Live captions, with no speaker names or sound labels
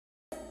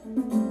Hi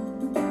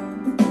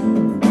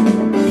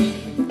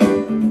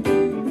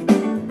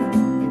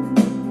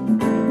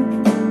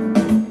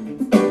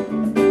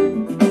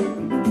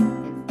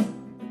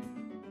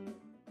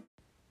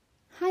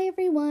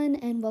everyone,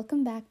 and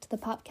welcome back to the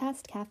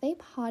Popcast Cafe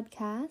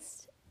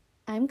podcast.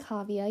 I'm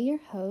Kavya, your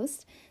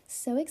host.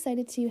 So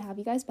excited to have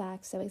you guys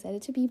back, so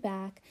excited to be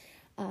back.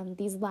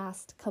 These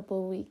last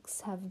couple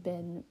weeks have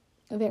been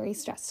very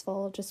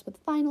stressful, just with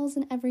finals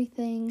and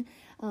everything.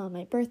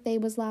 My birthday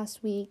was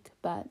last week,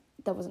 but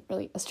that wasn't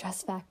really a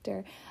stress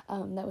factor.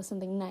 That was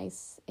something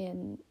nice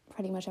in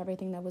pretty much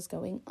everything that was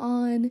going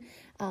on.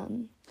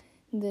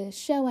 The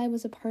show I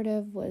was a part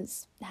of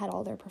had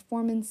all their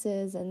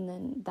performances, and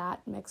then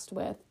that mixed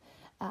with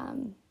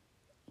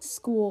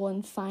school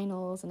and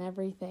finals and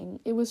everything.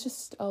 It was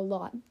just a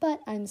lot,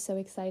 but I'm so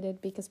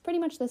excited because pretty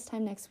much this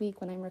time next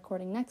week, when I'm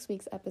recording next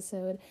week's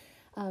episode,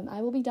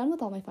 I will be done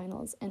with all my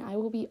finals, and I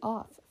will be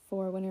off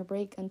for winter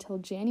break until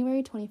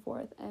January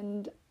 24th,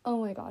 and oh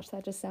my gosh,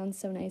 that just sounds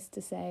so nice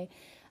to say.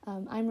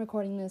 I'm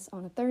recording this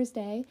on a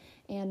Thursday,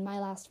 and my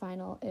last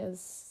final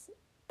is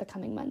the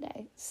coming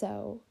Monday,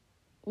 so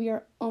we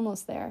are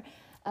almost there.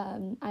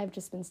 I've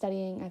just been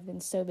studying. I've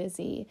been so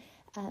busy.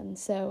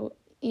 So,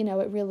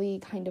 it really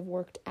kind of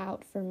worked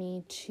out for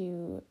me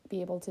to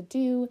be able to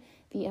do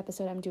the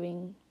episode I'm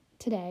doing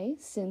today,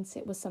 since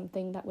it was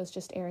something that was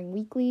just airing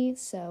weekly,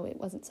 so it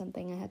wasn't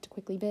something I had to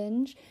quickly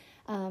binge.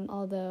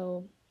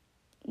 Although,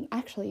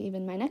 actually,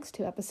 even my next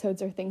two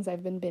episodes are things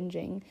I've been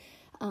binging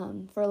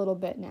for a little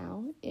bit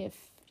now.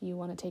 If you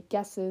want to take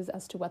guesses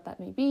as to what that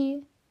may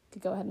be,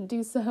 could go ahead and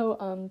do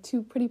so.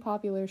 Two pretty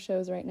popular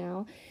shows right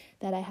now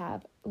that I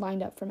have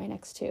lined up for my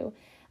next two.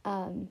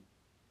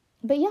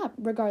 But yeah,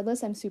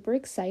 regardless, I'm super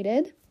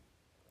excited.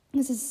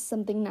 This is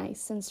something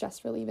nice and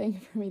stress relieving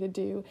for me to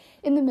do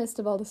in the midst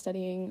of all the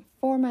studying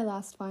for my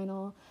last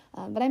final.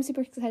 But I'm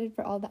super excited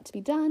for all that to be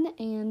done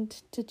and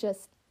to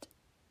just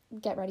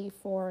get ready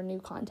for new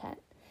content.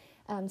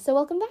 So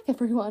welcome back,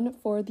 everyone,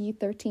 for the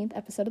 13th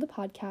episode of the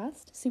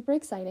podcast. Super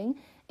exciting.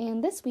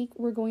 And this week,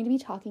 we're going to be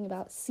talking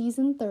about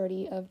season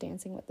 30 of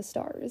Dancing with the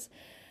Stars.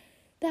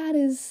 That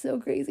is so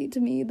crazy to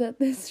me that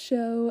this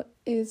show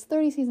is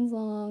 30 seasons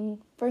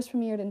long, first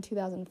premiered in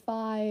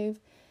 2005.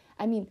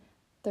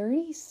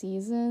 30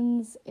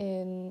 seasons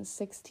in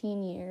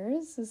 16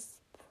 years is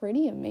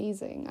pretty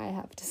amazing, I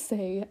have to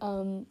say.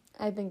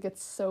 I think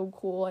it's so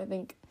cool.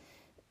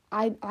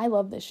 I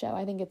love this show.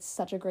 I think it's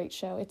such a great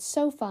show. It's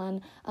so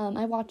fun.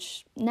 I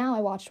watched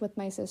with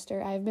my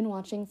sister. I've been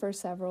watching for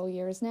several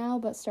years now,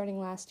 but starting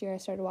last year, I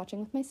started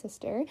watching with my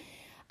sister.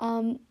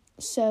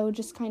 So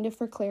just kind of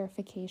for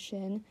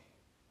clarification,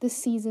 the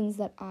seasons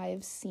that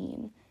I've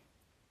seen,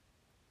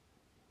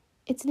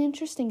 it's an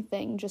interesting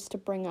thing just to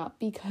bring up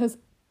because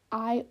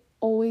I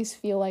always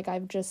feel like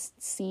I've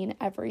just seen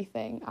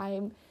everything.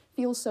 I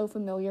feel so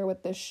familiar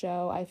with this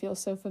show. I feel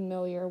so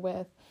familiar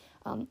with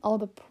all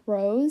the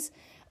pros.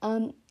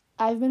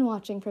 I've been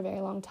watching for a very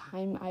long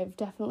time. I've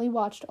definitely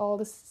watched all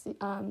the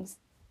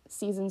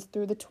seasons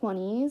through the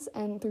 20s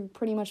and through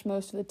pretty much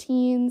most of the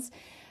teens.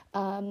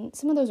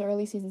 Some of those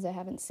early seasons I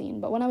haven't seen,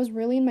 but when I was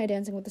really in my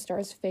Dancing with the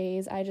Stars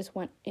phase, I just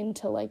went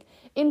into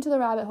the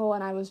rabbit hole,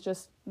 and I was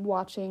just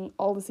watching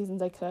all the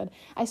seasons I could.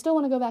 I still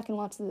want to go back and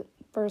watch the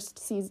first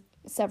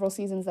several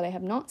seasons that I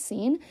have not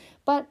seen,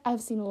 but I've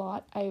seen a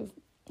lot. I've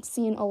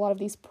seen a lot of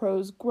these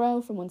pros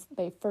grow from when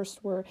they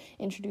first were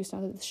introduced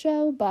onto the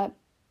show, but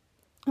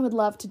I would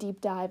love to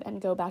deep dive and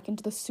go back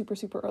into the super,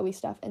 super early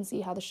stuff and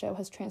see how the show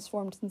has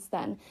transformed since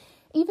then.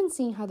 Even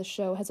seeing how the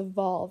show has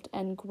evolved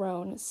and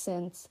grown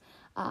since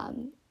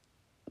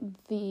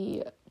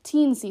the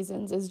teen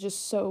seasons is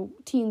just so,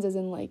 teens as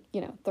in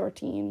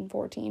 13,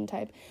 14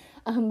 type.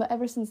 But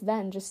ever since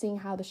then, just seeing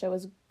how the show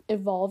has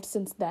evolved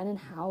since then and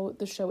how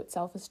the show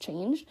itself has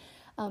changed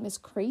is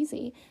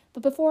crazy.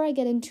 But before I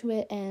get into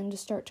it and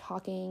just start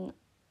talking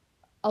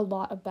a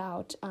lot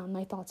about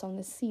my thoughts on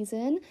this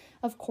season,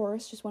 of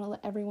course, just want to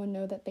let everyone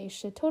know that they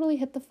should totally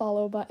hit the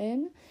follow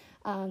button.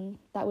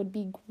 That would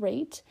be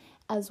great,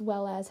 as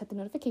well as hit the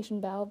notification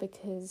bell,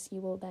 because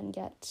you will then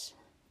get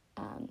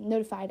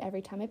notified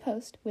every time I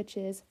post, which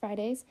is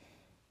Fridays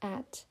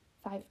at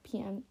 5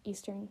 p.m.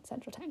 Eastern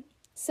Central Time.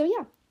 So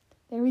yeah,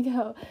 there we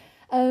go.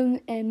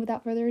 And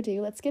without further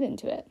ado, let's get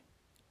into it.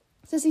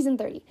 So season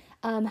 30,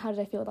 how did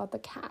I feel about the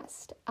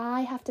cast?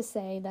 I have to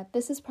say that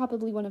this is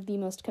probably one of the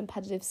most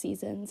competitive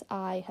seasons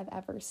I have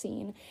ever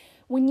seen.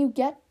 When you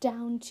get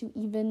down to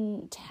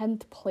even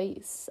 10th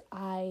place,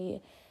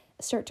 I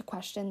start to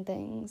question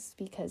things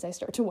because I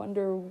start to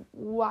wonder,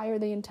 why are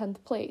they in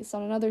 10th place?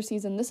 On another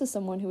season, this is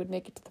someone who would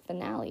make it to the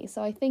finale.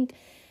 So I think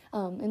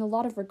in a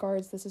lot of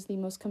regards, this is the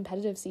most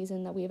competitive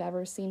season that we've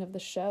ever seen of the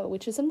show,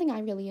 which is something I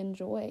really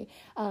enjoy.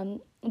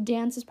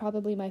 Dance is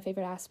probably my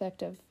favorite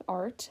aspect of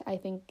art. I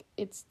think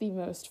it's the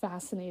most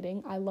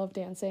fascinating. I love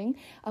dancing.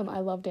 I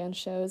love dance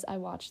shows. I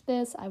watch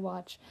this. I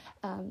watch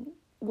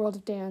World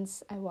of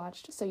Dance. I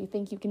watched So You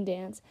Think You Can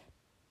Dance.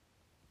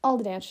 All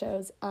the dance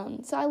shows.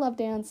 So I love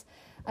dance.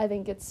 I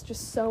think it's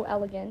just so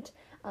elegant.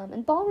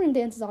 And ballroom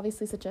dance is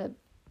obviously such a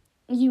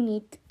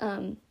unique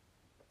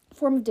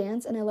form of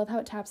dance, and I love how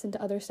it taps into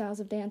other styles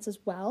of dance as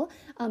well.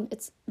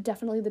 It's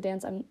definitely the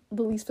dance I'm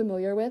the least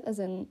familiar with, as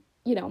in,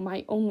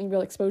 my only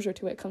real exposure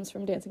to it comes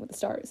from Dancing with the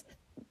Stars.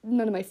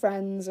 None of my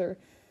friends or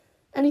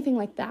anything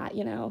like that,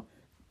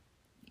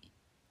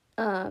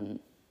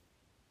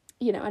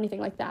 anything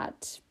like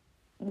that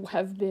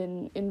have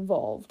been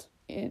involved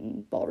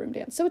in ballroom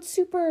dance. So it's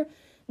super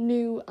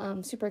new,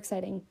 super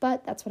exciting,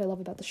 but that's what I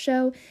love about the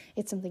show.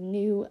 It's something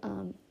new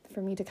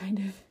for me to kind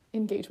of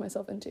engage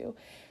myself into.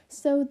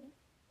 So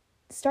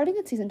starting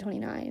at season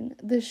 29,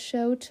 the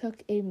show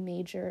took a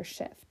major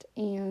shift.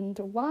 And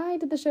why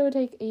did the show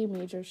take a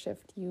major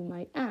shift, you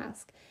might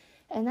ask?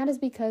 And that is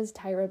because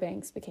Tyra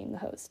Banks became the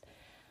host.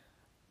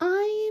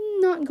 I'm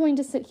not going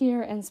to sit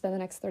here and spend the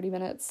next 30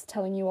 minutes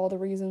telling you all the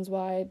reasons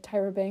why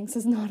Tyra Banks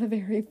is not a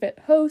very fit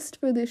host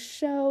for this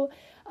show,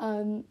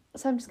 so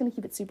I'm just going to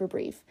keep it super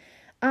brief.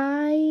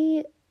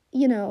 I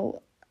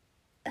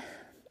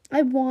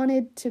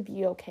wanted to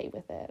be okay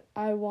with it.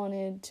 I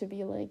wanted to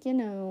be like,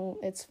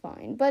 it's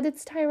fine. But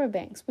it's Tyra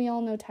Banks. We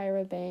all know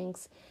Tyra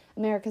Banks.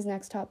 America's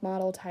Next Top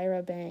Model,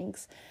 Tyra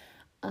Banks.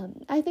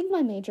 I think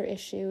my major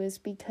issue is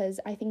because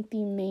I think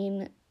the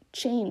main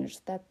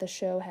change that the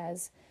show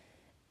has,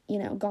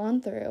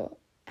 gone through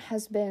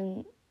has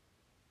been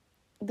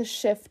the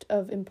shift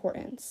of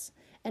importance.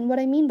 And what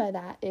I mean by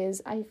that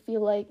is I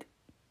feel like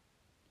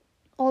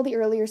all the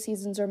earlier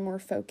seasons are more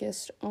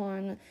focused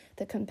on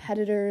the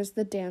competitors,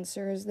 the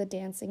dancers, the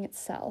dancing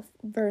itself,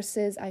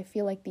 versus I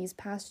feel like these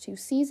past 2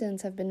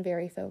 seasons have been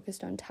very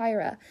focused on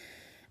Tyra.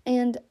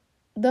 And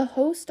the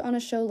host on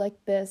a show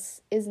like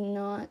this is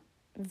not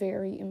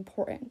very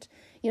important.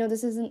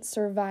 This isn't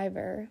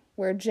Survivor,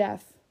 where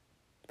Jeff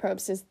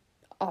Probst is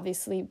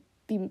obviously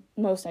the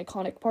most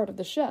iconic part of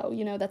the show.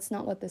 That's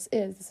not what this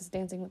is. This is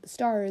Dancing with the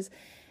Stars.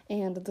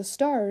 And the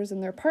stars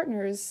and their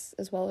partners,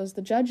 as well as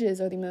the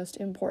judges, are the most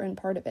important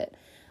part of it.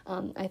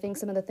 I think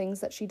some of the things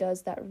that she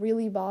does that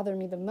really bother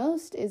me the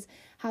most is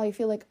how I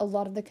feel like a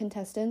lot of the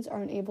contestants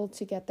aren't able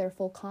to get their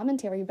full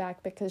commentary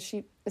back because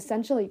she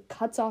essentially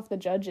cuts off the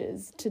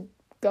judges to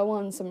go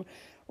on some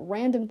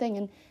random thing.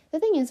 And the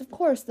thing is, of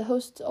course, the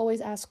hosts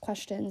always ask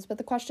questions, but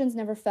the questions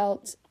never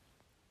felt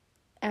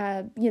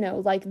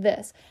like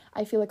this.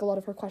 I feel like a lot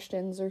of her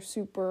questions are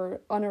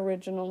super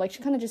unoriginal. Like,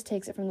 she kind of just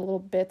takes it from the little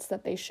bits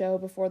that they show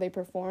before they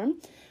perform.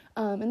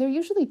 And they're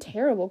usually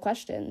terrible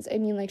questions. I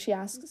mean, like, she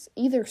asks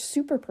either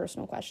super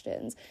personal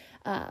questions,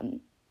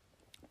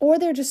 or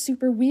they're just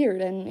super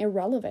weird and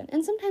irrelevant.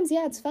 And sometimes,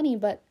 yeah, it's funny,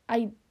 but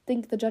I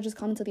think the judges'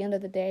 comments at the end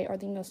of the day are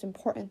the most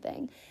important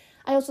thing.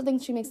 I also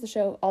think she makes the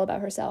show all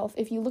about herself.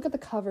 If you look at the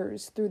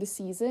covers through the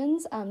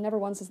seasons, never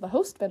once has the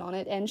host been on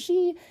it, and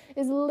she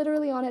is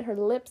literally on it. Her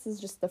lips is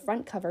just the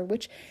front cover,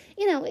 which,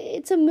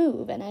 it's a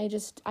move, and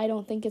I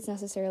don't think it's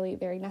necessarily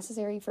very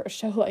necessary for a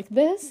show like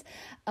this.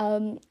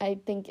 I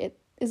think it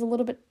is a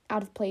little bit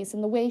out of place,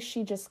 and the way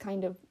she just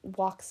kind of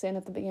walks in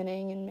at the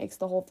beginning and makes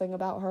the whole thing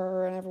about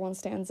her, and everyone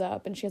stands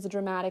up, and she has a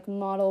dramatic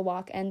model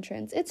walk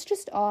entrance. It's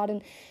just odd,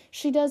 and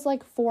she does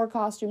like 4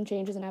 costume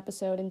changes an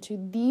episode into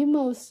the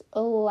most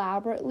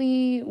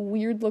elaborately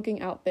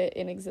weird-looking outfit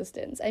in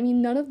existence. I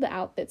mean, none of the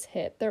outfits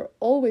hit. They're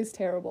always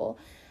terrible.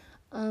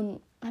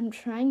 I'm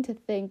trying to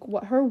think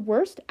what her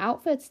worst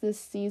outfits this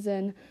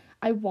season,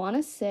 I want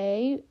to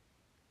say,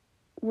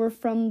 were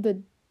from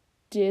the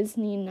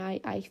Disney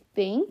night, I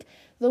think.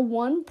 The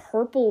one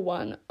purple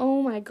one,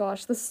 oh my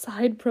gosh, the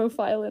side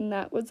profile in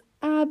that was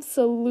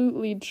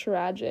absolutely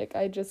tragic.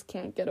 I just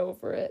can't get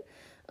over it.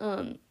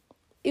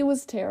 It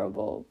was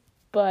terrible,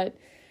 but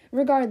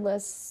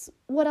regardless,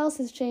 what else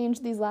has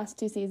changed these last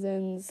 2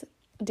 seasons?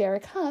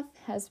 Derek Hough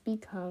has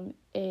become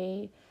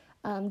a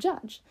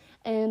judge,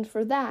 and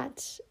for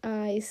that,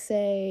 I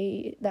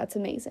say that's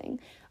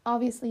amazing.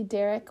 Obviously,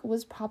 Derek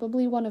was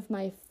probably one of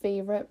my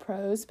favorite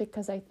pros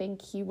because I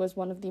think he was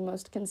one of the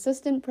most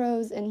consistent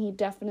pros, and he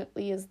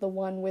definitely is the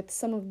one with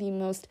some of the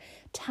most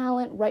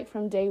talent right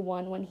from day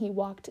one when he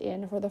walked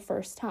in for the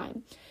first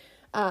time.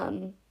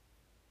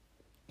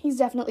 He's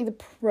definitely the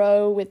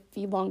pro with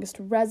the longest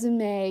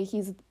resume.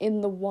 He's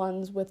in the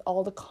ones with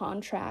all the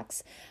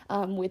contracts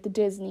with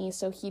Disney,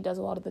 so he does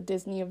a lot of the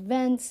Disney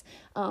events.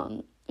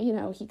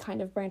 He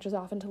kind of branches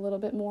off into a little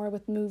bit more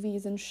with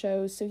movies and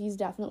shows, so he's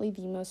definitely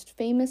the most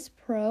famous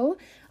pro,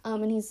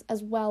 and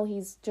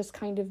he's just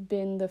kind of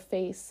been the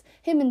face,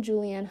 him and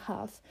Julianne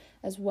Hough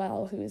as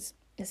well, who's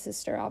his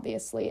sister,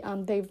 obviously.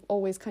 They've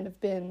always kind of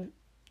been,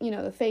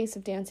 the face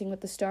of Dancing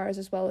with the Stars,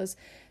 as well as,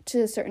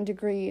 to a certain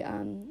degree,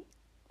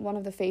 one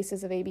of the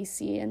faces of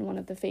ABC and one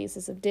of the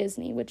faces of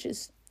Disney, which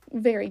is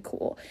very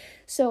cool.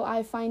 So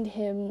I find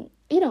him,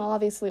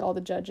 obviously all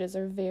the judges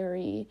are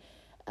very,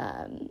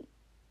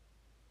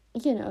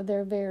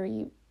 they're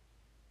very,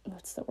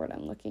 what's the word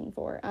I'm looking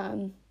for?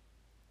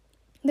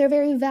 They're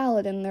very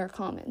valid in their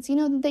comments.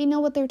 They know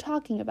what they're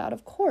talking about.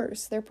 Of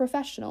course, they're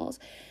professionals.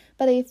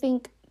 But I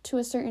think to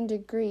a certain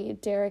degree,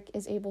 Derek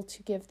is able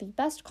to give the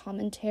best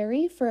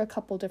commentary for a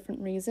couple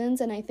different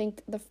reasons. And I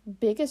think the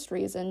biggest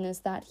reason is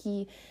that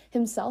he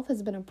himself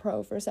has been a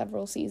pro for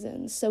several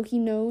seasons. So he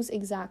knows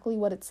exactly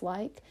what it's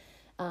like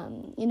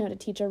to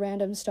teach a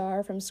random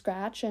star from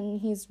scratch. And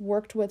he's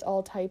worked with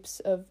all types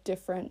of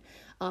different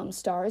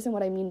stars. And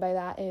what I mean by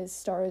that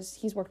is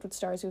he's worked with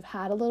stars who've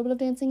had a little bit of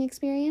dancing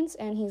experience,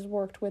 and he's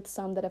worked with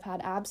some that have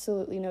had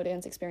absolutely no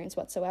dance experience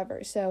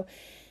whatsoever. So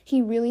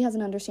he really has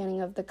an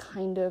understanding of the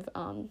kind of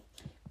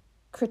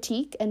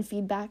critique and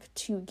feedback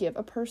to give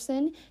a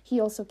person. He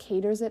also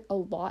caters it a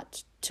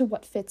lot to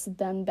what fits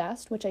them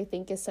best, which I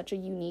think is such a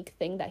unique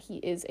thing that he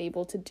is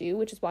able to do,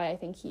 which is why I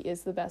think he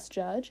is the best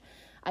judge.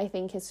 I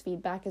think his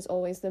feedback is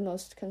always the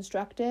most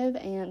constructive,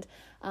 and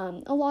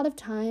a lot of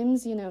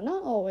times,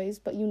 not always,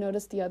 but you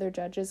notice the other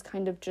judges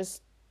kind of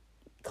just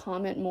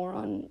comment more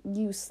on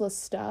useless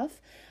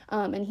stuff,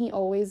 and he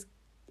always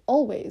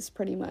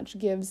pretty much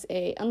gives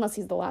unless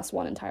he's the last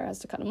one and Tyra has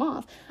to cut him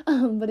off,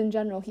 but in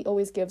general, he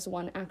always gives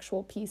one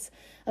actual piece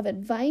of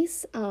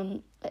advice,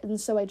 and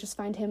so I just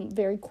find him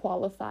very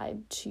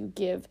qualified to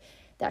give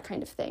that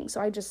kind of thing. So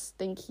I just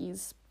think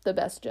he's the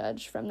best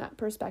judge from that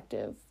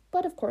perspective.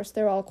 But of course,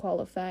 they're all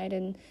qualified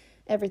and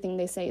everything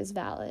they say is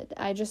valid.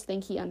 I just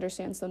think he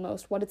understands the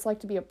most what it's like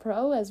to be a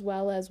pro, as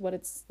well as what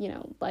it's,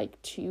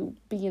 like to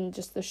be in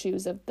just the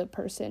shoes of the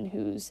person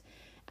who's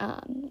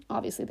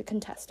obviously the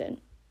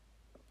contestant.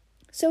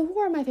 So who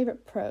are my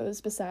favorite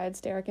pros besides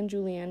Derek and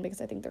Julianne,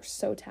 because I think they're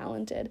so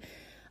talented?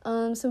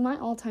 So my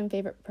all-time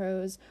favorite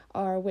pros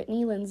are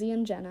Whitney, Lindsay,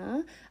 and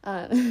Jenna.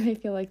 I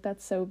feel like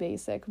that's so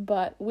basic,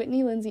 but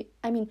Whitney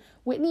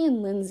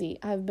and Lindsay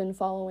I've been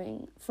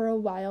following for a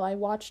while. I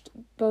watched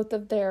both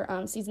of their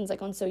seasons,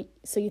 like on So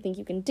You Think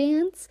You Can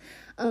Dance.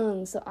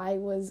 So I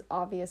was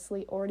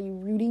obviously already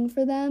rooting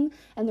for them,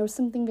 and there was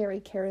something very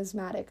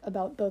charismatic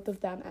about both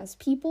of them as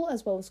people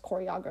as well as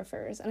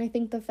choreographers. And I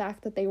think the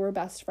fact that they were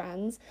best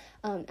friends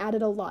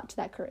added a lot to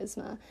that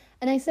charisma.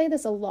 And I say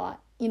this a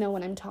lot,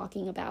 when I'm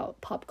talking about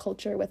pop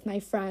culture with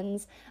my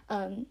friends.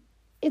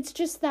 It's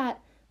just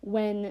that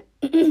when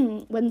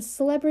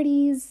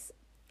celebrities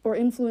or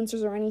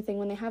influencers or anything,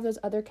 when they have those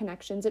other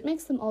connections, it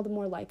makes them all the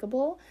more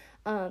likable.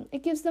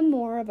 It gives them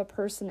more of a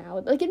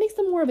personality. Like, it makes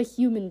them more of a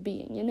human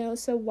being,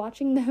 So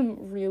watching them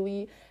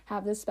really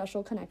have this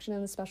special connection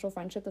and this special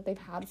friendship that they've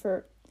had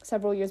for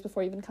several years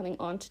before even coming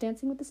on to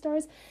Dancing with the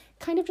Stars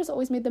kind of just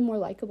always made them more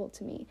likable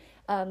to me.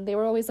 They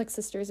were always like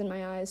sisters in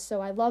my eyes,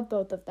 so I love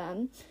both of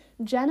them.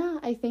 Jenna,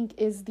 I think,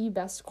 is the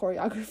best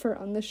choreographer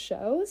on the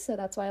show, so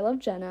that's why I love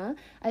Jenna.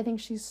 I think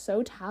she's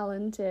so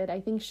talented. I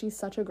think she's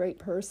such a great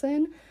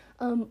person.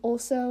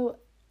 Also,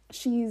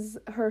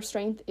 her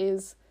strength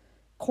is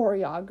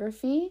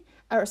choreography.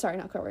 Or sorry,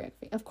 not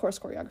choreography. Of course,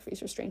 choreography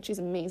is her strength. She's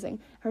amazing.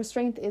 Her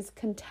strength is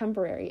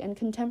contemporary, and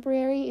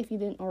contemporary, if you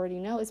didn't already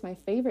know, is my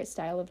favorite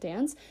style of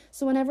dance.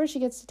 So whenever she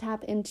gets to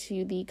tap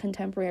into the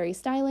contemporary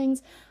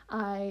stylings,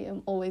 I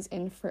am always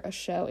in for a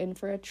show, in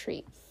for a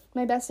treat.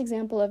 My best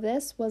example of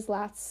this was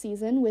last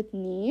season with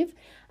Neve.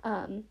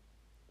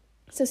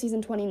 So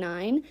season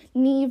 29,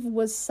 Neve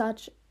was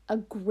such a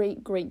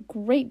great, great,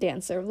 great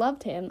dancer.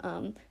 Loved him.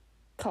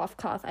 Cough,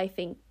 cough. I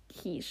think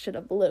he should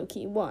have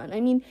low-key won. I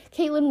mean,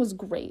 Caitlyn was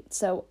great,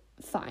 so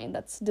fine,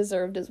 that's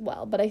deserved as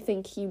well. But I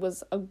think he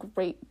was a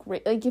great,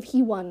 like, if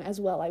he won as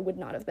well, I would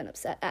not have been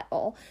upset at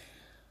all.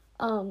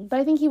 But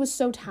I think he was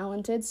so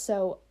talented,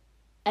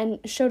 and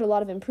showed a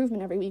lot of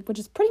improvement every week, which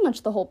is pretty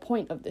much the whole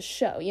point of the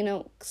show.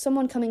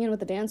 Someone coming in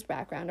with a dance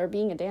background or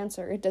being a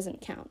dancer, it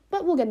doesn't count.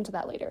 But we'll get into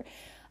that later.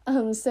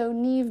 So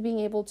Neve being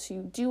able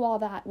to do all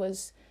that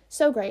was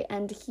so great,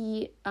 and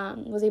he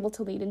was able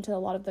to lead into a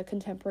lot of the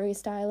contemporary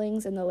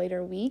stylings in the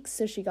later weeks,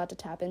 so she got to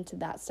tap into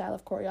that style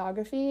of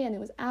choreography, and it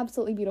was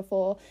absolutely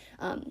beautiful.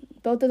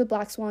 Both of the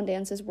Black Swan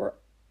dances were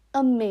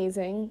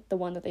amazing, the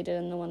one that they did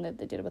and the one that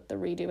they did with the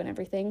redo and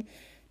everything.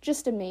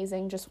 Just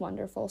amazing, just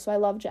wonderful. So I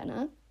love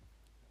Jenna.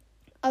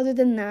 Other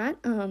than that,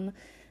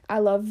 I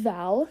love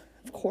Val.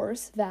 Of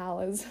course,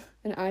 Val is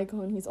an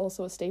icon. He's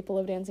also a staple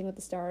of Dancing with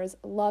the Stars.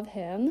 Love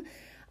him.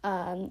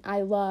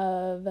 I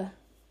love...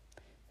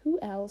 Who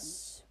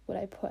else would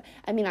I put?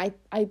 I mean, I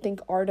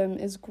think Artem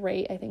is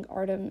great. I think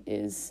Artem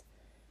is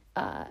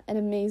an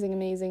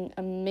amazing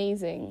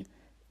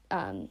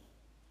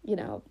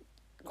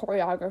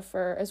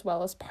choreographer as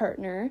well as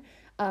partner.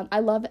 I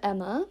love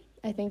Emma.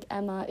 I think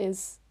Emma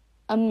is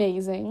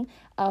amazing.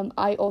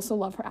 I also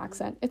love her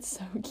accent. It's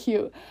so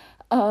cute.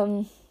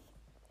 I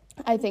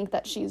think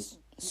that she's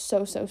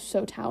so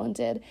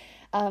talented.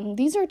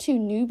 These are two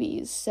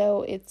newbies,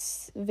 so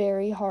it's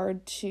very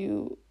hard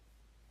to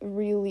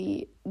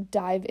really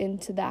dive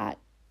into that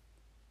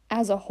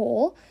as a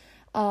whole.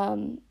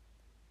 But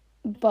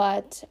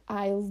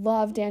I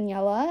love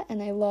Daniela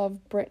and I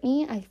love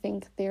Brittany. I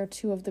think they're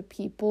two of the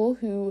people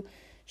who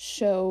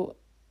show,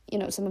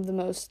 some of the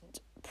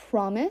most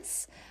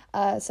promise.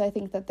 So I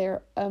think that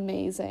they're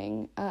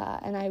amazing.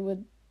 And I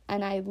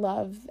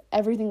love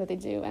everything that they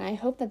do. And I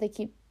hope that they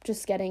keep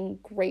just getting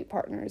great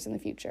partners in the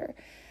future.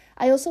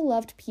 I also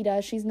loved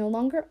Peta. She's no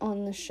longer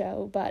on the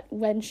show, but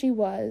when she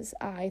was,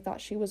 I thought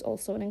she was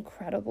also an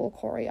incredible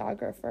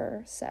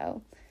choreographer.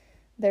 So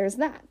there's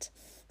that.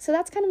 So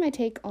that's kind of my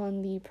take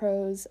on the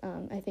pros.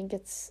 I think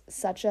it's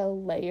such a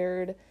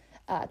layered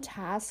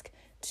task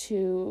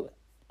to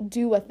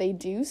do what they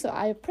do, so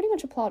I pretty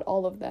much applaud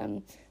all of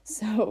them.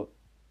 So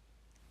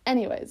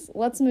anyways,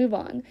 let's move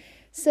on.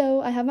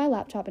 So I have my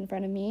laptop in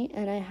front of me,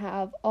 and I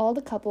have all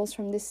the couples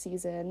from this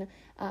season,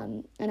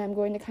 and I'm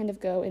going to kind of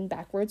go in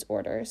backwards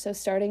order. So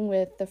starting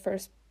with the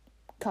first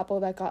couple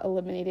that got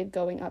eliminated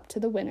going up to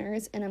the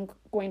winners, and I'm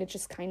going to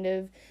just kind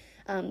of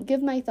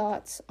give my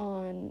thoughts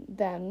on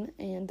them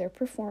and their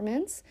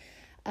performance,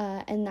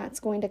 and that's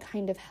going to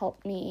kind of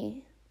help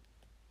me,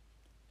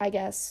 I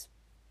guess,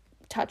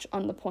 touch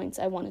on the points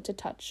I wanted to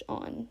touch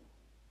on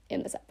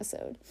in this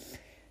episode.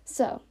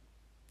 So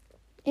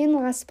in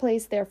last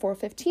place, therefore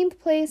 15th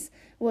place,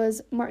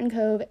 was Martin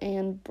Kove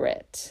and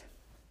Britt.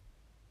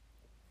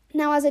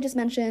 Now, as I just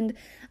mentioned,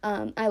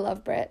 I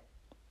love Britt.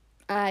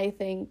 I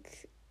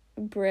think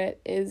Britt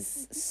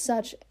is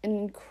such an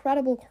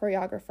incredible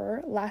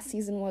choreographer. Last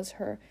season was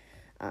her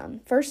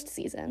first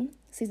season.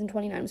 Season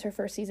 29 was her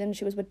first season.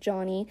 She was with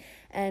Johnny,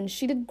 and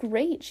she did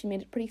great. She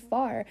made it pretty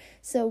far.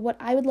 So what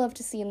I would love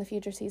to see in the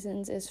future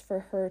seasons is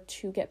for her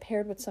to get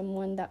paired with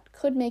someone that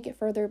could make it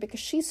further, because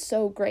she's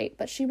so great,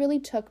 but she really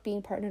took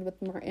being partnered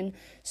with Martin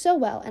so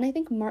well, and I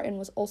think Martin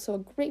was also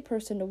a great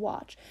person to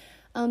watch.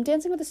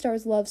 Dancing with the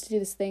Stars loves to do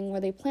this thing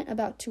where they plant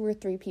about 2 or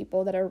 3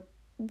 people that are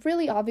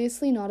really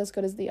obviously not as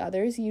good as the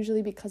others,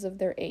 usually because of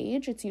their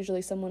age. It's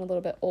usually someone a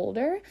little bit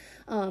older,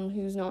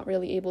 who's not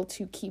really able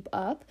to keep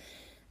up.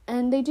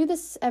 And they do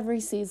this every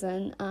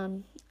season,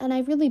 and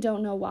I really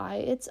don't know why.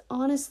 It's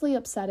honestly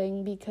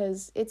upsetting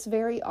because it's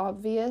very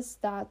obvious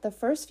that the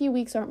first few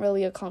weeks aren't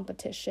really a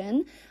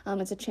competition.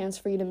 It's a chance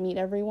for you to meet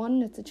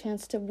everyone. It's a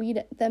chance to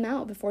weed them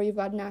out before you've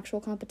got an actual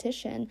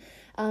competition.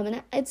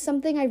 And it's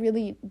something I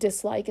really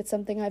dislike. It's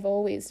something I've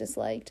always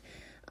disliked.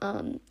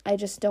 I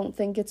just don't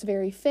think it's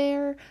very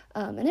fair,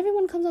 and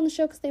everyone comes on the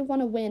show because they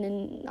want to win,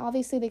 and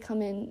obviously they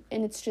come in,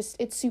 and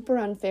it's super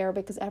unfair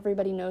because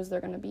everybody knows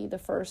they're going to be the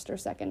first or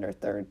second or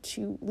third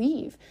to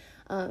leave,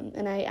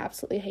 and I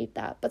absolutely hate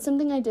that. But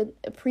something I did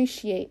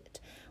appreciate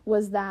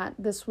was that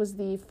this was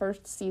the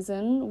first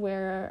season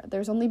where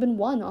there's only been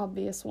one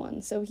obvious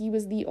one, so he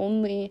was the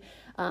only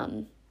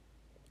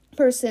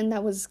person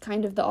that was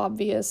kind of the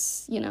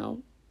obvious,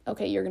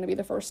 okay, you're going to be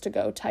the first to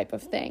go type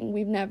of thing.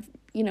 We've never,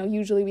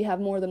 usually we have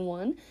more than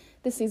one.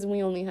 This season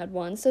we only had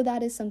one, so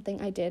that is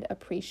something I did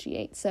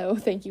appreciate. So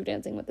thank you,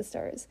 Dancing with the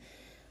Stars.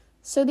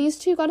 So these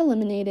two got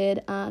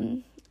eliminated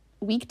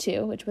week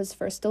 2, which was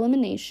first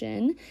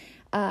elimination,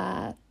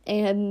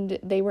 and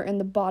they were in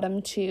the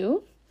bottom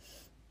 2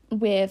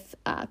 with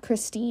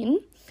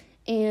Christine,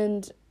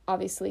 and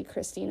obviously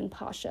Christine and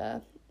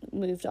Pasha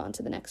moved on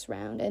to the next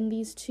round, and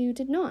these two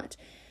did not.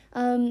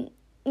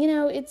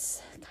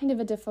 It's kind of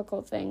a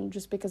difficult thing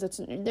just because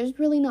there's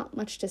really not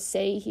much to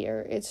say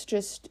here. It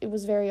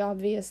was very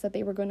obvious that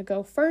they were going to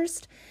go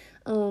first.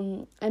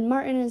 And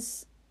Martin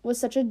was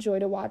such a joy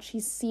to watch. He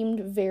seemed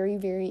very,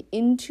 very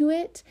into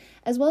it,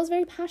 as well as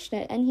very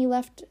passionate, and he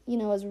left,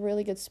 as a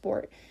really good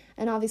sport.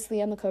 And obviously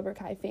I'm a Cobra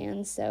Kai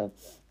fan, so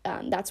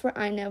that's where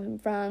I know him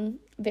from.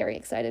 Very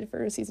excited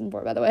for season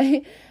 4, by the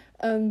way.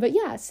 But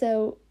yeah,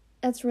 so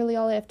that's really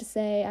all I have to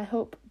say. I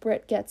hope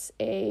Britt gets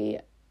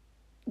a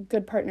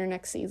good partner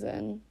next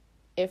season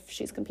if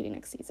she's competing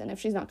next season. If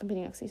she's not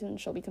competing next season,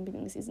 she'll be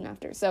competing the season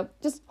after. So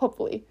just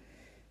hopefully.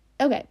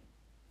 Okay.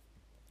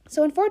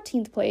 So in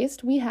 14th place,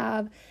 we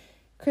have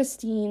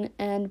Christine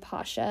and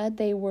Pasha.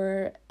 They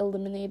were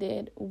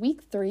eliminated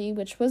week 3,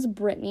 which was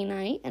Britney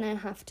night. And I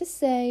have to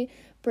say,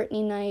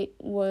 Britney night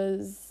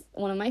was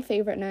one of my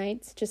favorite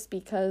nights just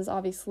because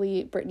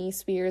obviously Britney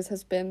Spears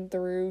has been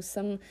through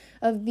some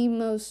of the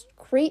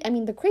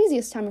the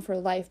craziest time of her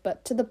life,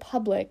 but to the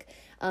public,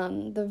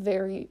 the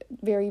very,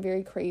 very,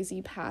 very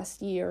crazy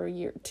past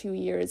year, 2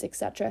 years,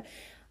 etc.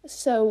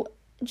 So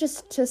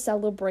just to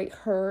celebrate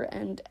her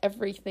and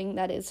everything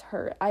that is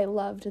her, I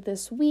loved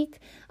this week.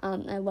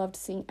 I loved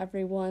seeing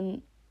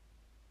everyone,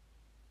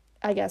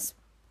 I guess,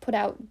 put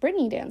out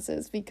Britney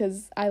dances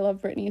because I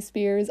love Britney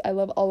Spears. I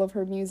love all of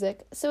her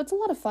music. So it's a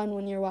lot of fun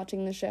when you're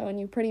watching the show and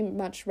you pretty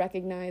much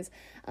recognize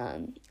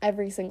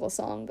every single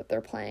song that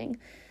they're playing.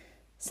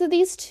 So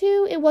these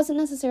two, it wasn't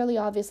necessarily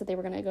obvious that they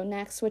were going to go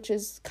next, which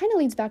is kind of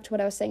leads back to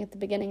what I was saying at the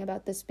beginning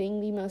about this being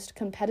the most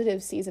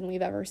competitive season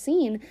we've ever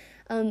seen.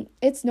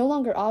 It's no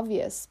longer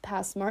obvious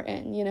past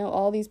Martin.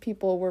 All these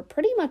people were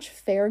pretty much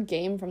fair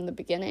game from the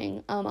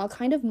beginning. I'll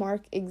kind of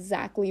mark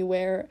exactly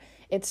where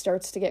it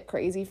starts to get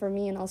crazy for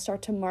me, and I'll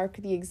start to mark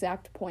the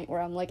exact point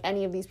where I'm like,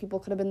 any of these people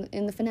could have been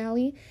in the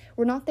finale.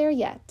 We're not there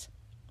yet,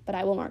 but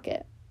I will mark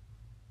it.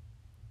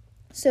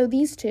 So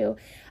these two,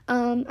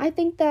 I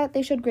think that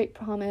they showed great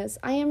promise.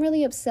 I am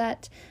really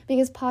upset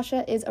because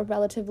Pasha is a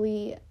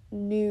relatively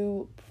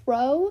new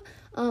pro,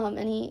 and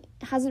he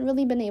hasn't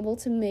really been able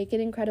to make it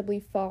incredibly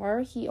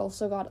far. He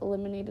also got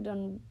eliminated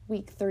on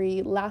week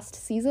 3 last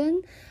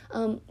season,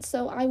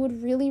 so I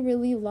would really,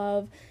 really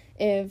love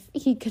if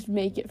he could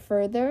make it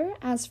further.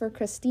 As for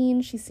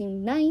Christine, she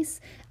seemed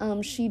nice.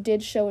 She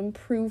did show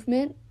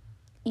improvement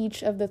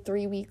each of the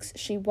 3 weeks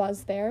she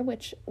was there,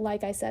 which,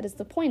 like I said, is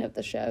the point of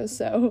the show.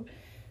 So,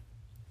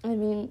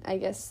 I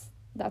guess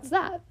that's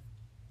that.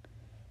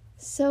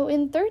 So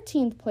in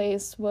 13th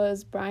place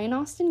was Brian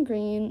Austin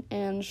Green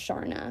and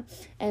Sharna,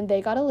 and they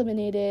got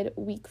eliminated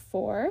week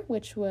 4,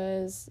 which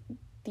was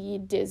the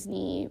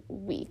Disney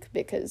week,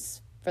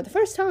 because for the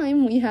first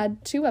time we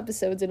had 2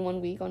 episodes in 1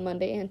 week on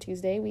Monday and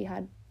Tuesday. We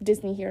had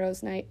Disney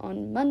Heroes Night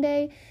on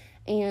Monday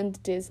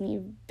and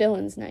Disney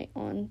Villains Night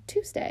on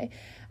Tuesday.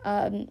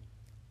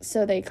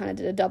 So they kind of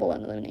did a double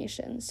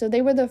elimination. So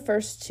they were the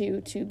first 2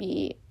 to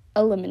be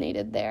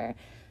eliminated there.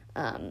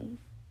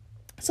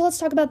 So let's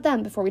talk about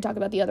them before we talk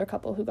about the other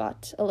couple who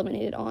got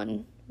eliminated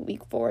on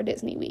week 4,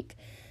 Disney week.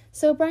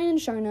 So Brian and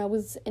Sharna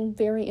was a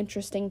very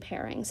interesting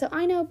pairing. So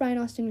I know Brian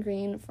Austin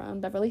Green from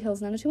Beverly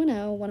Hills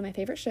 90210, one of my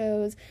favorite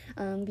shows,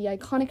 the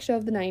iconic show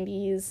of the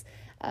 90s,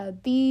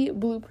 the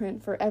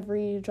blueprint for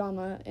every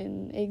drama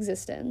in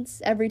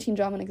existence, every teen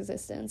drama in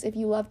existence. If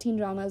you love teen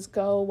dramas,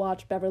 go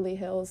watch Beverly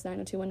Hills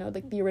 90210,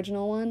 like the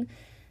original one.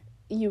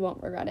 You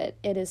won't regret it.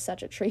 It is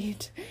such a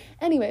treat.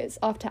 Anyways,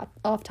 off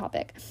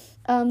topic.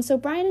 So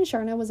Brian and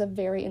Sharna was a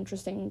very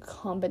interesting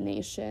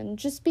combination,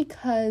 just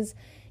because,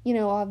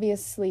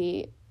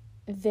 obviously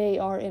they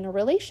are in a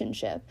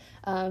relationship.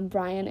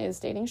 Brian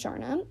is dating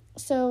Sharna.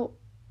 So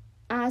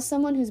as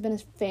someone who's been a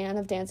fan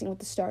of Dancing with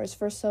the Stars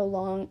for so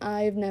long,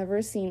 I've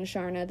never seen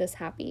Sharna this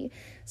happy.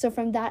 So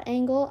from that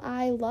angle,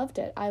 I loved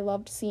it. I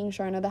loved seeing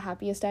Sharna the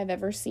happiest I've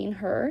ever seen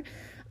her.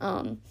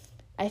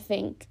 I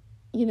think,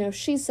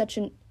 she's such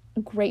a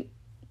great,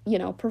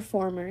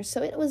 performer.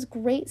 So it was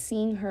great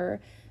seeing her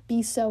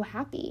be so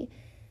happy.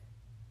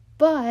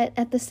 But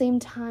at the same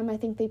time, I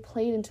think they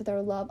played into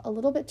their love a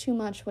little bit too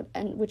much,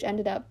 which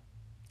ended up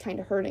kind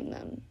of hurting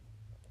them.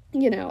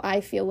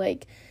 I feel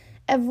like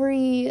it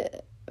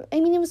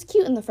was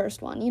cute in the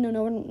first one.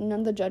 None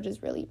of the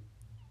judges really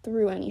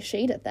threw any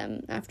shade at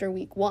them after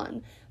week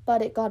 1.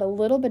 But it got a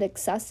little bit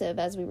excessive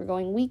as we were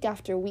going week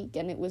after week,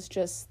 and it was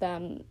just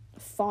them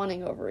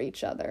fawning over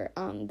each other.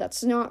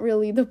 That's not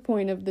really the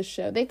point of the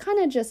show. They kind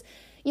of just,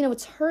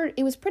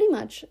 it was pretty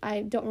much,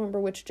 I don't remember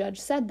which judge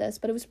said this,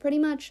 but it was pretty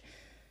much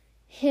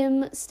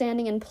him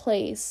standing in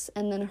place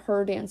and then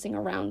her dancing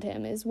around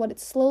him is what it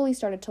slowly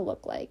started to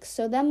look like.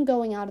 So them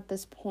going out at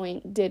this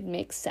point did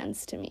make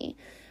sense to me.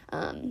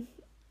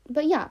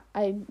 But yeah,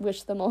 I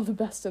wish them all the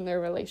best in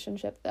their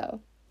relationship, though.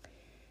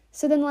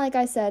 So then, like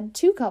I said,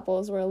 2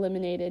 couples were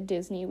eliminated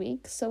Disney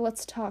week. So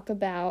let's talk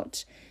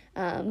about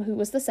who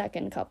was the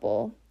second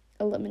couple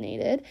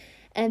eliminated.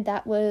 And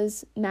that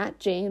was Matt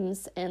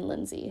James and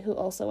Lindsay, who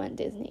also went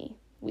Disney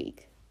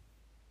week.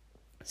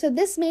 So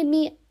this made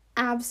me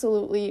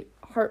absolutely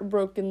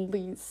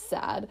heartbrokenly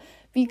sad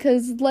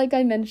because, like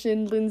I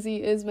mentioned,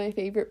 Lindsay is my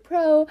favorite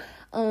pro.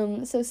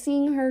 So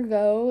seeing her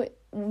go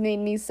made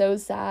me so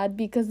sad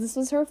because this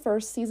was her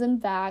first season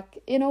back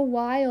in a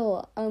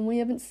while. We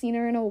haven't seen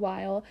her in a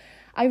while.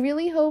 I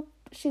really hope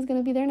she's going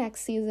to be there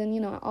next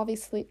season.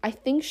 Obviously, I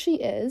think she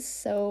is.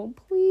 So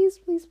please,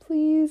 please,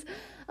 please.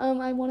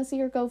 I want to see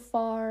her go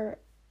far.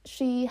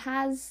 She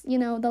has,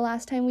 the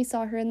last time we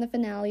saw her in the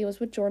finale was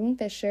with Jordan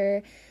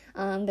Fisher.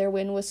 Their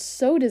win was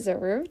so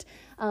deserved.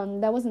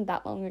 That wasn't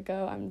that long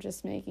ago. I'm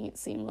just making it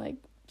seem like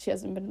she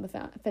hasn't been in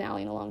the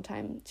finale in a long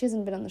time. She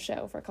hasn't been on the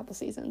show for a couple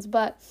seasons.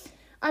 But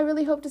I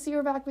really hope to see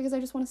her back because I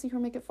just want to see her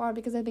make it far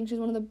because I think she's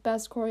one of the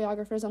best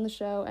choreographers on the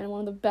show and one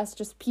of the best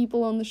just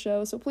people on the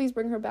show. So please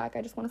bring her back.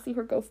 I just want to see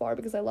her go far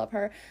because I love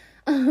her.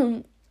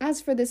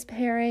 As for this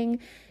pairing,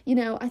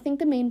 I think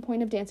the main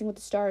point of Dancing with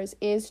the Stars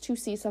is to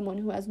see someone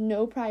who has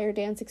no prior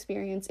dance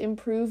experience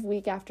improve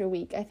week after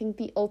week. I think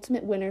the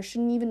ultimate winner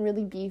shouldn't even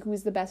really be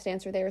who's the best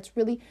dancer there. It's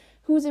really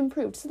who's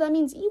improved. So that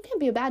means you can't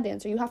be a bad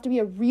dancer. You have to be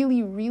a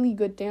really, really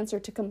good dancer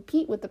to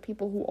compete with the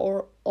people who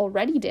are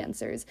already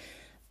dancers.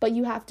 But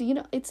you have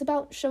to, it's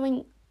about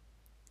showing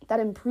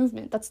that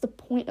improvement. That's the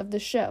point of the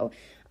show.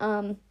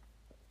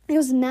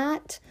 Was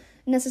Matt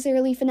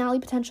necessarily finale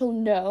potential?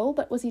 No.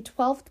 But was he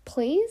 12th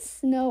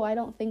place? No, I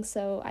don't think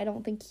so. I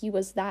don't think he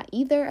was that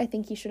either. I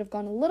think he should have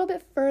gone a little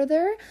bit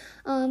further.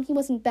 He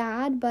wasn't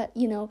bad, but,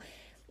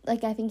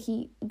 I think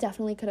he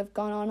definitely could have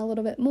gone on a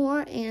little bit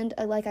more. And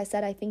like I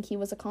said, I think he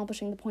was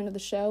accomplishing the point of the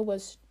show,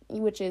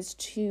 which is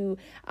to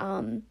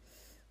kind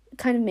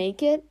of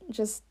make it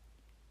just,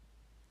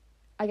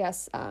 I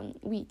guess,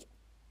 week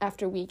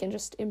after week and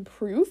just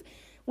improve,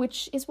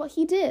 which is what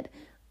he did.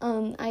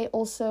 I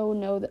also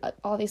know that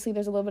obviously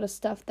there's a little bit of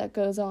stuff that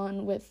goes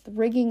on with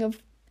rigging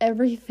of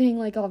everything.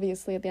 Like,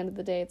 obviously, at the end of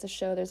the day, it's a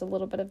show. There's a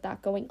little bit of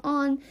that going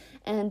on.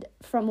 And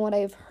from what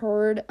I've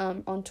heard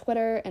on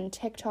Twitter and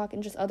TikTok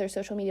and just other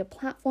social media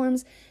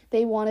platforms,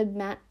 they wanted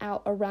Matt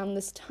out around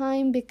this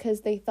time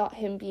because they thought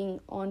him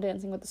being on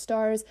Dancing with the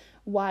Stars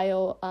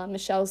while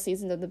Michelle's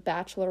season of The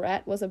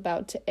Bachelorette was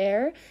about to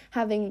air,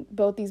 having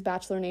both these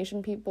Bachelor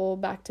Nation people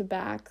back to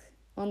back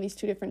on these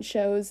 2 different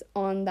shows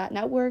on that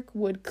network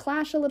would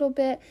clash a little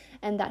bit,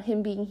 and that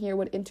him being here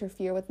would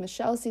interfere with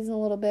Michelle's season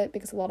a little bit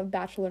because a lot of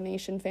Bachelor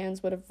Nation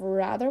fans would have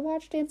rather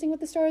watched Dancing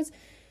with the Stars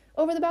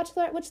over The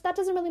Bachelorette, which that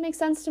doesn't really make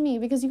sense to me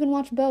because you can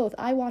watch both.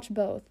 I watch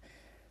both.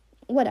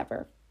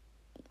 Whatever.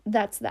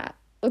 That's that.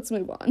 Let's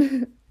move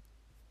on.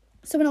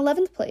 So in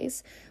 11th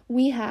place,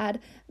 we had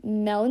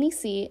Melanie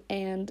C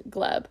and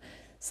Gleb.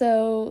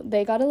 So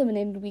they got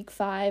eliminated week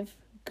 5,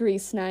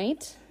 Grease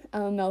Night.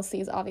 Mel C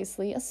is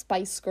obviously a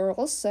Spice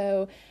Girl,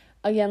 so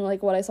again,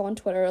 like what I saw on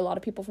Twitter, a lot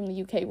of people from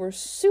the UK were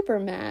super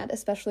mad,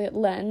 especially at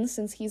Len,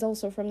 since he's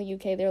also from the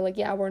UK. They're like,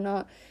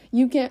 yeah,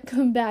 you can't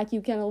come back,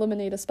 you can't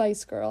eliminate a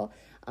Spice Girl.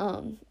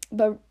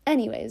 But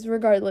anyways,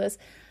 regardless,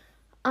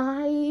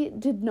 I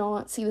did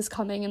not see this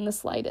coming in the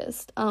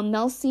slightest.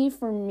 Mel C,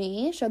 for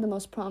me, showed the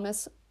most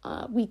promise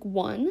week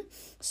 1.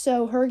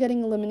 So her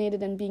getting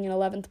eliminated and being in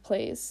 11th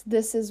place,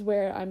 this is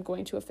where I'm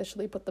going to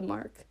officially put the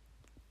mark.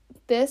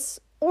 This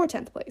or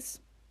 10th place.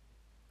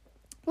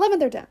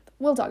 11th or 10th.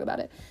 We'll talk about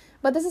it.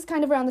 But this is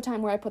kind of around the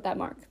time where I put that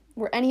mark,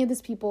 where any of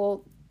these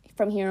people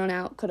from here on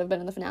out could have been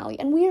in the finale.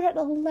 And we're at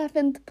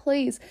 11th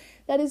place.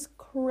 That is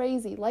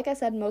crazy. Like I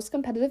said, most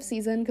competitive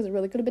season, because it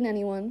really could have been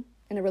anyone.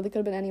 And it really could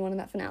have been anyone in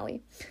that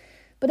finale.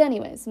 But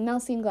anyways, Mel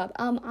C and Gleb.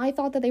 I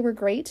thought that they were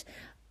great.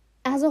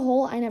 As a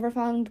whole, I never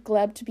found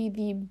Gleb to be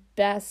the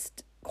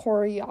best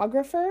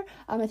choreographer.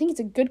 I think he's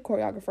a good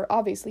choreographer.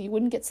 Obviously, you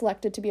wouldn't get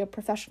selected to be a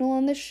professional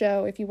on this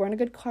show if you weren't a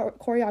good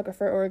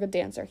choreographer or a good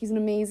dancer. He's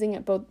amazing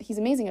at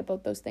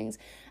both those things.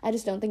 I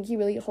just don't think he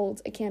really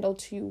holds a candle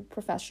to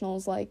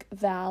professionals like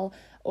Val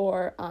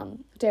or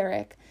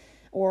Derek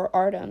or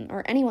Artem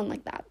or anyone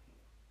like that.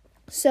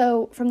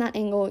 So from that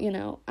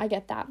angle, I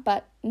get that.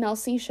 But Mel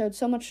C showed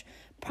so much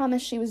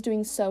promise. She was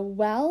doing so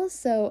well,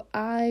 so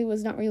I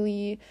was not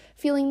really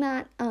feeling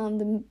that.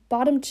 The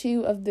bottom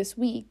 2 of this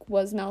week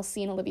was Mel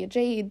C and Olivia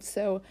Jade,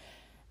 so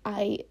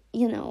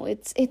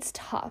it's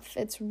tough.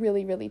 It's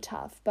really, really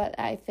tough. But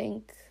I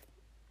think,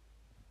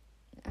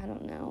 I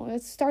don't know,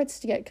 it starts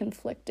to get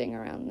conflicting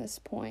around this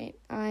point.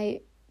 I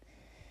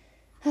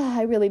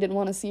really didn't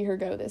want to see her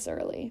go this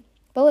early.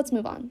 But let's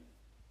move on.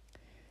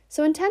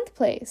 So in 10th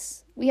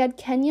place, we had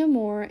Kenya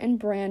Moore and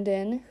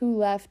Brandon, who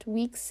left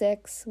week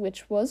 6,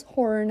 which was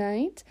Horror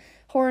Night.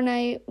 Horror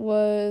Night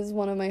was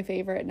one of my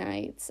favorite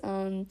nights.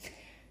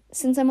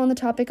 Since I'm on the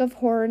topic of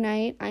Horror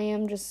Night, I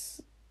am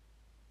just,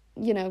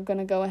 going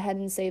to go ahead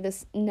and say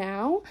this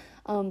now,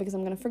 because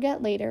I'm going to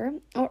forget later.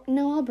 Or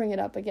no, I'll bring it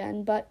up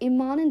again. But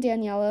Iman and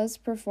Daniela's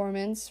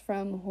performance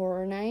from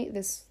Horror Night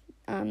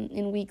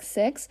in week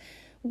 6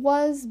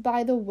 was,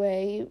 by the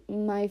way,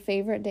 my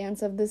favorite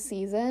dance of the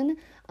season,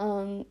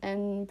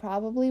 and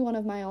probably one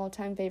of my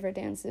all-time favorite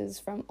dances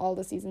from all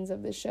the seasons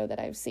of this show that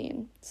I've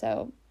seen.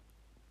 So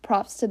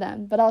props to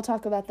them, but I'll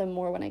talk about them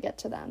more when I get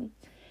to them.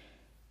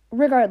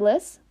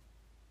 Regardless,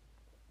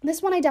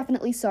 this one I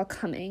definitely saw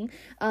coming.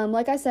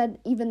 Like I said,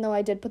 even though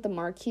I did put the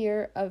mark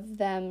here of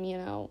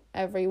them,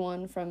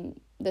 everyone from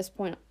this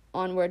point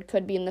onward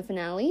could be in the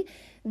finale,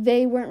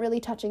 they weren't really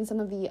touching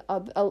some of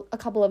a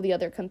couple of the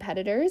other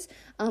competitors.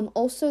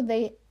 Also,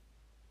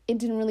 it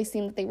didn't really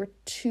seem that they were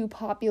too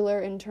popular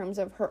in terms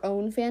of her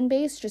own fan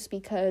base, just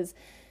because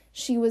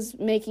she was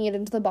making it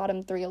into the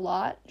bottom 3 a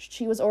lot.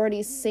 She was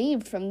already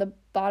saved from the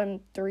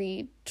bottom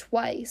 3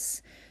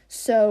 twice.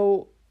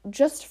 So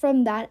just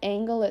from that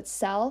angle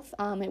itself,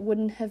 it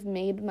wouldn't have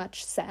made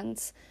much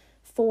sense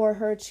for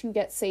her to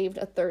get saved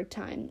a 3rd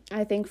time.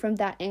 I think from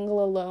that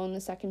angle alone,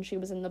 the second she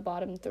was in the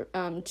bottom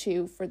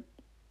 2 for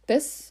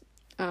this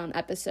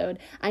episode,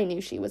 I knew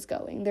she was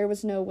going. There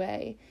was no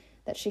way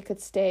that she could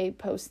stay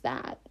post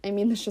that. I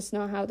mean, that's just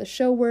not how the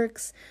show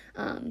works.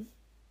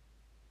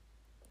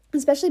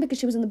 Especially because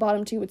she was in the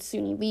bottom 2 with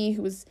Suni Lee,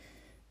 who was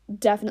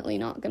definitely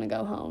not going to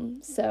go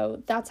home.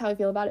 So that's how I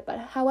feel about it. But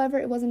however,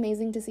 it was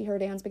amazing to see her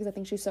dance because I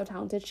think she's so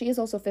talented. She is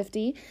also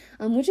 50,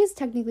 which is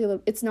technically,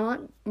 it's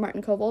not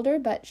Martin Kove older,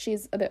 but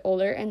she's a bit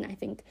older, and I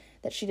think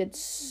that she did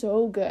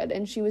so good,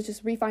 and she was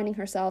just refining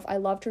herself. I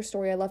loved her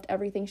story. I loved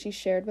everything she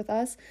shared with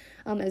us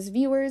as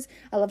viewers.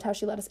 I loved how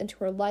she let us into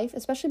her life,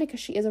 especially because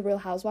she is a Real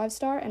Housewives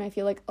star, and I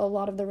feel like a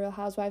lot of the Real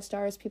Housewives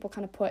stars people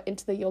kind of put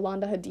into the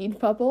Yolanda Hadid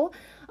bubble,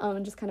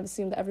 and just kind of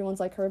assume that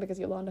everyone's like her because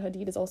Yolanda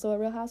Hadid is also a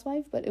Real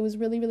Housewife. But it was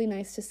really, really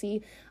nice to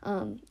see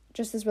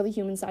just this really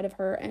human side of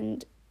her,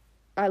 and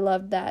I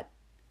loved that.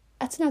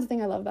 That's another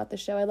thing I love about the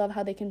show. I love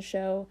how they can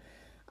show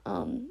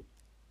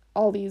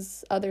all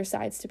these other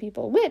sides to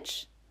people,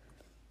 which,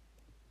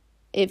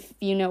 if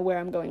you know where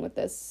I'm going with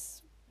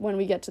this, when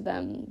we get to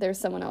them, there's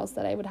someone else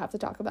that I would have to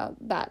talk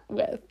about that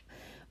with.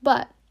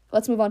 But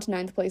let's move on to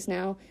 9th place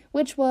now,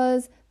 which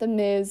was The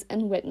Miz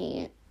and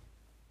Whitney.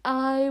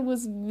 I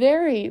was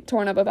very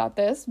torn up about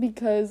this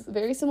because,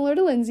 very similar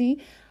to Lindsay,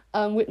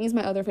 Whitney's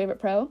my other favorite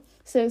pro.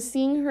 So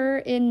seeing her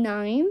in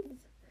 9th,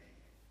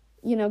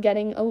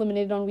 getting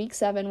eliminated on week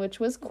 7, which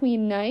was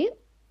Queen Night,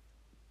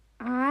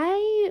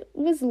 I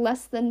was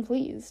less than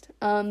pleased.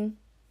 I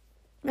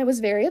was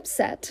very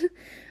upset.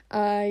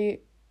 I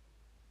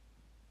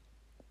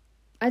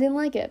didn't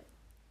like it.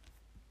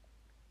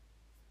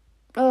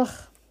 Ugh.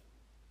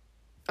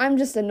 I'm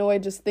just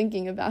annoyed just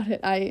thinking about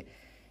it. I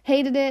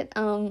hated it.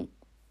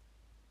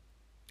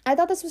 I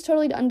thought this was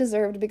totally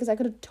undeserved because I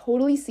could have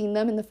totally seen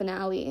them in the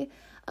finale,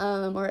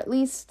 or at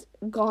least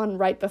gone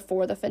right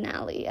before the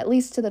finale, at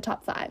least to the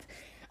top 5.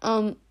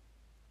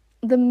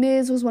 The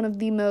Miz was one of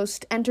the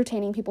most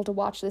entertaining people to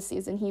watch this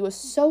season. He was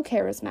so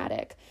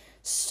charismatic,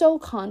 so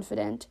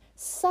confident,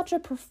 such a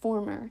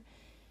performer.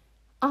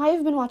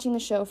 I've been watching the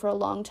show for a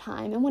long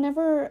time, and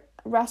whenever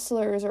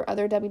wrestlers or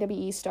other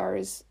WWE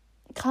stars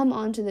come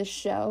onto this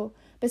show,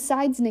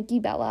 besides Nikki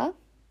Bella,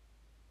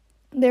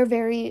 they're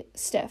very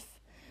stiff,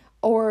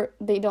 or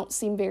they don't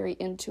seem very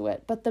into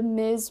it. But The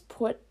Miz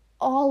put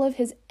all of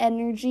his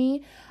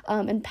energy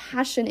and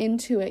passion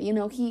into it. You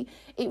know,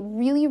 it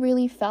really,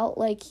 really felt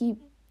like he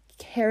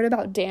cared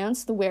about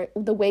dance the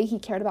way he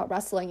cared about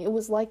wrestling. It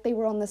was like they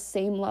were on the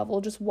same level,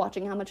 just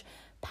watching how much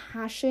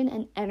passion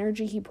and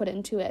energy he put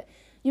into it.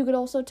 You could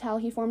also tell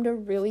he formed a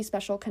really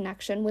special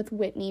connection with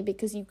Whitney,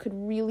 because you could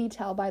really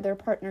tell by their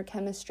partner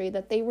chemistry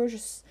that they were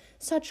just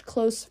such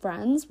close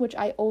friends, which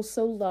I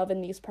also love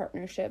in these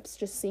partnerships,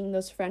 just seeing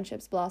those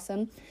friendships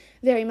blossom.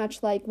 Very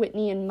much like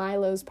Whitney and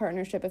Milo's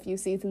partnership a few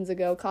seasons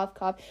ago. Cough,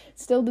 cough.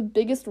 Still the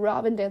biggest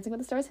rub in Dancing with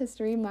the Stars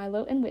history.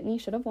 Milo and Whitney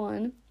should have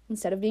won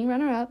instead of being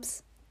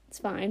runner-ups. It's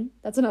fine.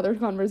 That's another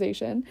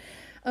conversation.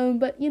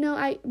 But, you know,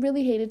 I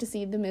really hated to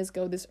see The Miz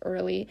go this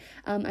early.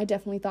 I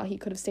definitely thought he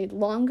could have stayed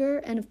longer.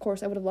 And, of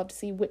course, I would have loved to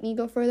see Whitney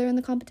go further in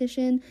the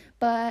competition.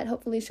 But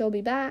hopefully she'll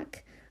be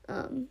back.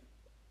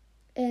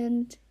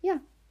 And, yeah,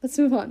 let's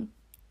move on.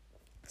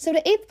 So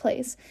to 8th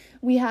place,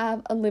 we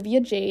have Olivia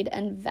Jade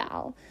and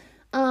Val.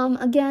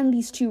 Again,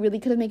 these two really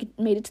could have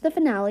made it to the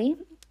finale.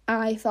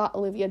 I thought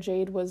Olivia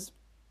Jade was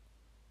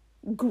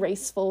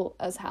graceful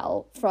as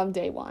hell from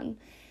day one.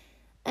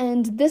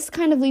 And this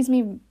kind of leads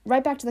me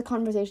right back to the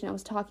conversation I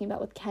was talking about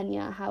with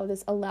Kenya, how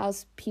this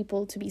allows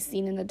people to be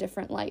seen in a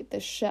different light,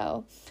 this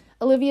show.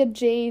 Olivia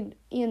Jade,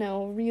 you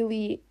know,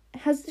 really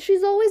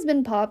she's always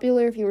been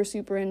popular if you were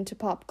super into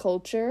pop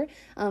culture,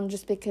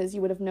 just because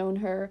you would have known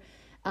her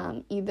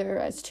either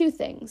as two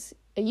things,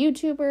 a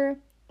YouTuber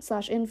 /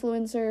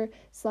 influencer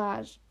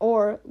 /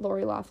 or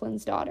Lori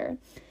Loughlin's daughter.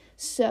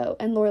 So,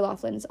 and Lori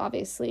Loughlin is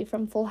obviously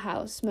from Full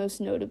House,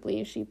 most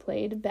notably, she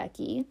played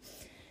Becky.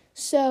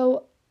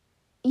 So,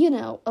 you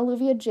know,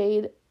 Olivia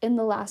Jade in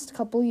the last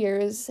couple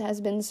years has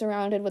been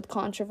surrounded with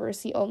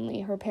controversy only.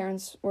 Her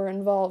parents were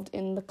involved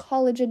in the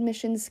college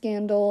admissions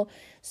scandal,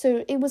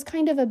 so it was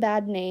kind of a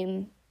bad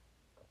name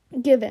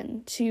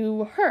given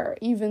to her,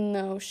 even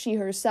though she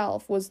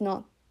herself was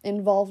not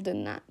involved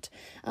in that.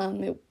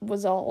 It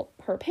was all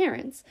her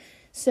parents.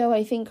 So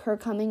I think her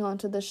coming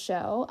onto the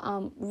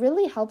show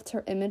really helped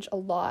her image a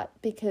lot,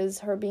 because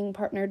her being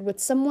partnered with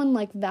someone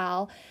like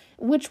Val,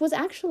 which was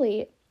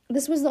actually...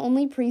 This was the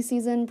only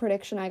preseason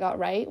prediction I got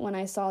right when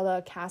I saw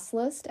the cast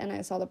list and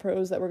I saw the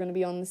pros that were going to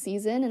be on the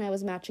season and I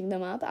was matching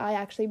them up. I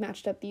actually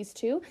matched up these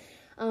two.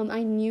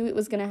 I knew it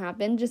was going to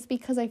happen just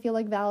because I feel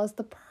like Val is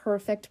the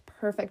perfect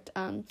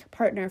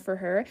partner for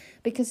her,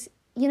 because,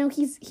 you know,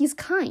 he's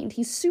kind,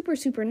 he's super,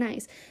 super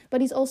nice, but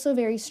he's also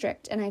very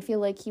strict, and I feel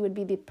like he would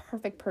be the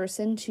perfect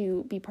person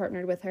to be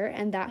partnered with her,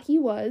 and that he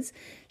was.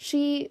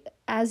 She,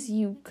 as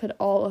you could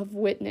all have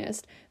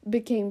witnessed,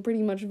 became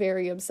pretty much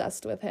very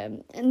obsessed with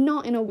him, and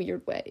not in a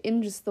weird way,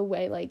 in just the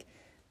way, like,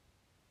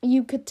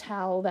 you could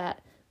tell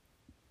that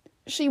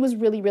she was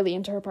really, really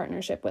into her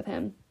partnership with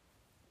him.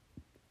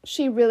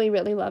 She really,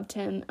 really loved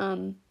him,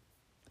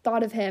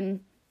 thought of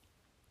him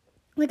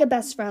like a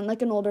best friend,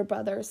 like an older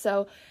brother,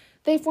 so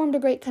they formed a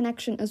great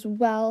connection as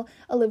well.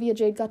 Olivia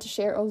Jade got to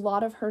share a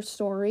lot of her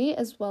story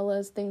as well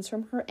as things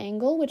from her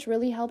angle, which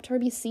really helped her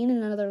be seen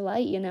in another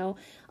light, you know,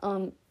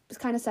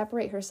 kind of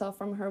separate herself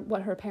from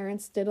what her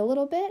parents did a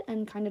little bit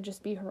and kind of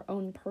just be her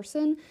own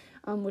person,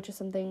 which is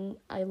something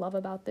I love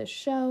about this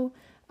show.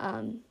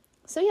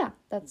 So yeah,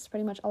 that's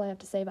pretty much all I have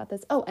to say about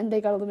this. Oh, and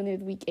they got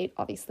eliminated week 8,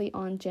 obviously,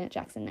 on Janet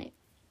Jackson night.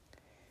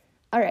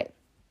 All right.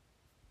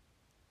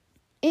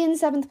 In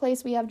 7th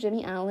place, we have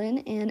Jimmy Allen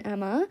and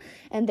Emma,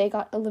 and they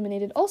got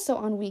eliminated also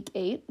on week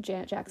 8,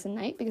 Janet Jackson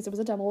night, because it was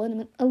a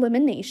double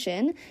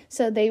elimination,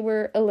 so they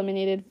were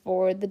eliminated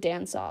for the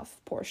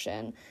dance-off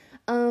portion.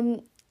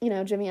 You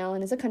know, Jimmy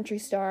Allen is a country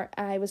star.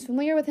 I was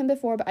familiar with him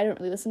before, but I don't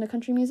really listen to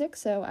country music,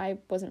 so I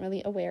wasn't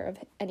really aware of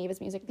any of his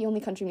music. The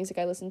only country music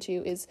I listen to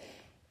is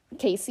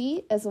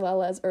Casey, as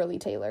well as Early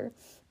Taylor.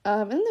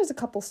 And there's a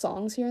couple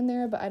songs here and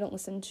there, but I don't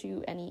listen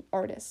to any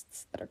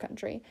artists that are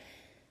country.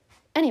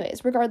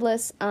 Anyways,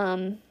 regardless,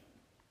 Jimmy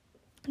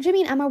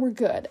and Emma were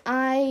good.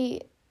 I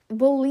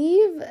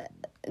believe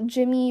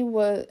Jimmy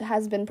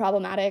has been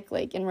problematic,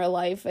 like, in real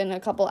life in a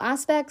couple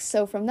aspects,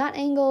 so from that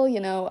angle, you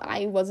know,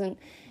 I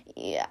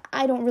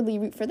don't really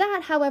root for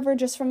that. However,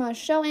 just from a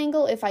show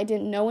angle, if I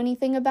didn't know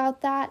anything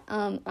about that,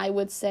 I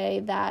would say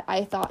that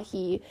I thought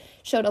he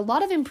showed a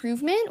lot of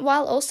improvement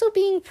while also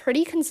being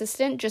pretty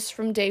consistent just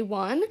from day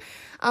one.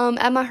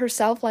 Emma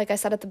herself, like I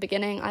said at the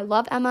beginning, I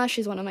love Emma.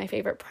 She's one of my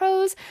favorite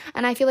pros,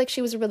 and I feel like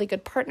she was a really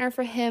good partner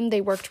for him. They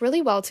worked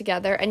really well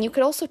together, and you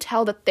could also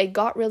tell that they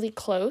got really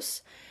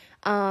close.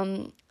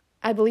 I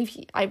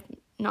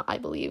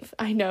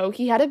know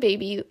he had a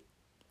baby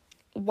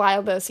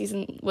while the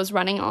season was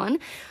running on.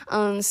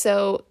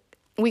 So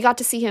we got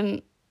to see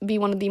him be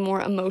one of the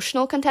more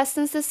emotional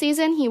contestants this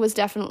season. He was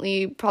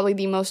definitely probably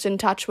the most in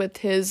touch with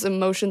his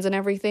emotions and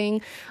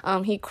everything.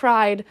 He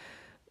cried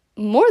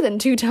more than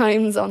 2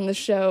 times on the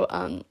show,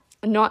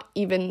 not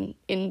even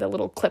in the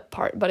little clip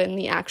part, but in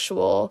the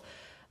actual,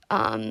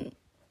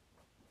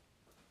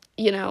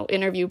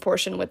 interview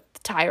portion with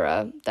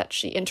Tyra that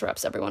she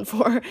interrupts everyone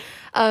for.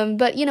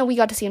 But, we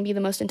got to see him be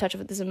the most in touch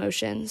with his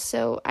emotions.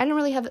 So I don't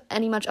really have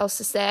any much else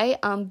to say.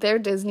 Their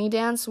Disney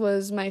dance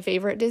was my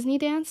favorite Disney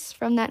dance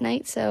from that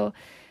night. So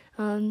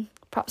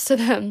props to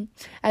them.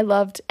 I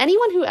loved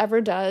anyone who ever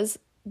does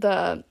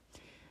does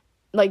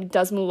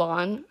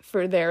Mulan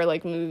for their,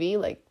 movie.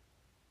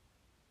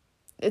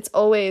 It's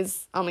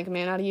always, I'll make a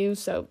man out of you.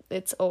 So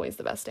it's always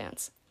the best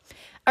dance.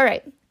 All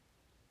right.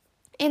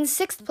 In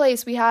 6th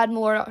place, we had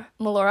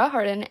Melora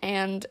Hardin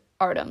and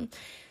Artem.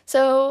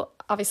 So,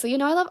 obviously,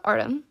 I love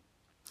Artem.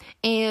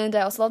 And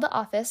I also love The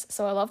Office,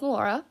 so I love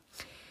Melora.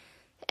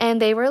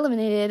 And they were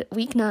eliminated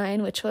week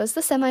 9, which was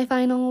the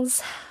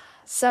semifinals.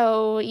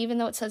 So, even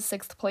though it says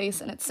 6th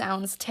place and it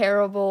sounds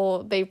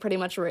terrible, they pretty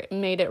much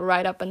made it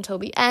right up until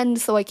the end,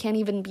 so I can't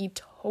even be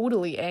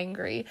totally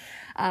angry.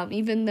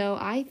 Even though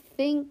I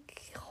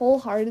think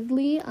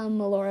wholeheartedly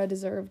Melora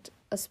deserved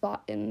a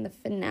spot in the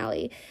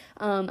finale.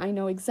 I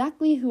know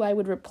exactly who I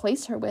would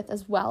replace her with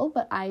as well,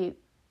 but I'm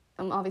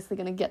obviously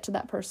going to get to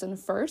that person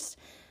first,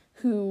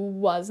 who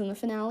was in the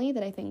finale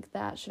that I think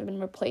that should have been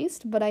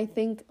replaced. But I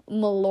think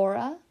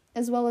Melora,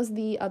 as well as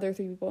the other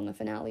 3 people in the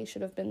finale,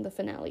 should have been the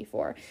finale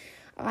for.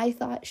 I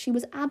thought she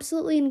was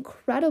absolutely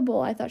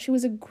incredible. I thought she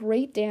was a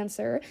great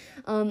dancer.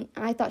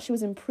 I thought she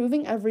was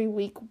improving every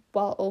week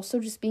while also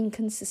just being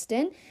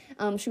consistent.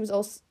 She was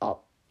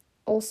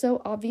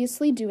also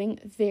obviously doing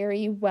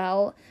very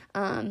well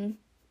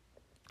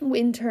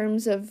in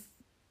terms of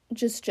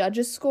just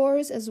judges'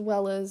 scores as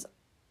well as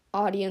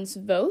audience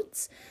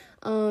votes.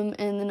 And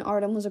then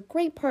Artem was a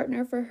great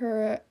partner for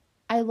her.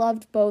 I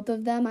loved both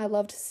of them. I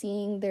loved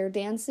seeing their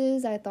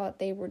dances. I thought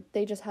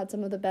they just had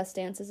some of the best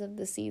dances of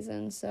the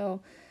season.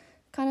 So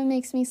kind of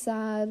makes me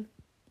sad.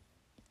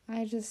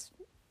 I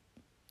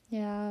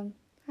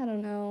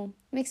don't know.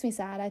 It makes me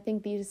sad. I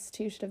think these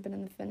 2 should have been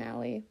in the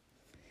finale.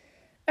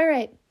 All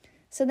right.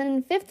 So then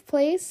in 5th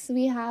place,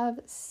 we have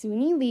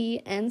Suni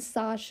Lee and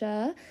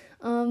Sasha,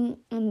 and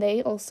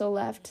they also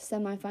left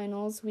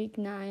semifinals week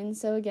 9.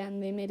 So again,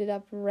 they made it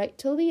up right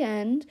till the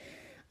end.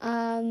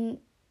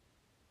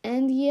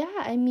 And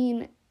yeah,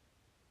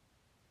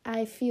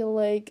 I feel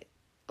like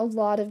a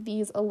lot of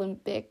these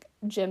Olympic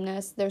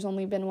gymnasts, there's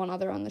only been one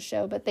other on the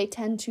show, but they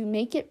tend to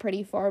make it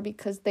pretty far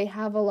because they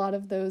have a lot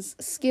of those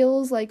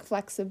skills like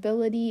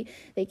flexibility.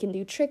 They can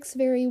do tricks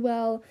very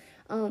well.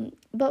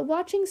 But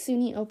watching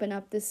Suni open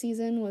up this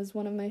season was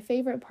one of my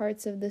favorite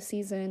parts of the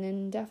season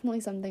and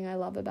definitely something I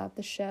love about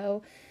the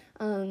show.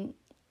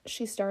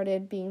 She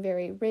started being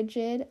very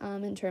rigid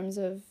in terms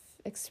of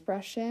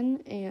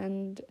expression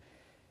and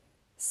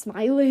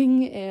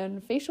smiling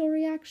and facial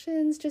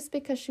reactions, just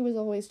because she was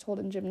always told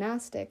in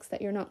gymnastics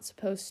that you're not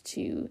supposed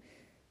to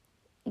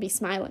be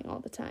smiling all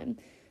the time.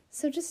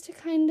 So just to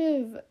kind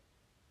of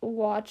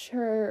watch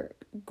her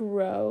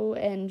grow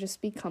and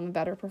just become a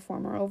better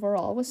performer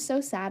overall was so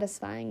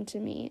satisfying to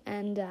me.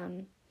 And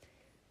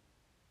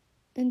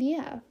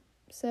yeah,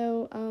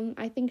 so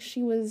I think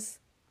she was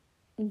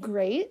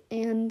great,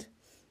 and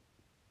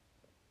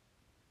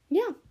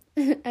yeah,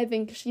 I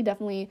think she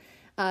definitely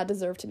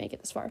deserved to make it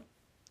this far.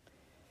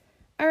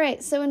 All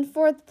right, so in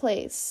 4th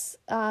place,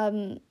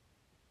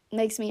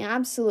 makes me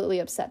absolutely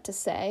upset to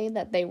say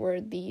that they were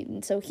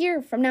so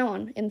here from now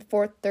on in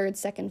 4th, 3rd,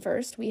 2nd,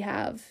 1st, we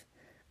have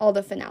all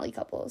the finale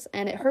couples,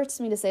 and it hurts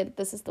me to say that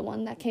this is the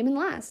one that came in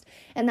last,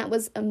 and that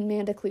was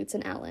Amanda Kloots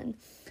and Ellen.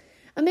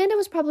 Amanda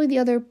was probably the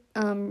other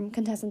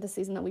contestant this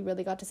season that we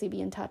really got to see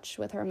be in touch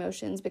with her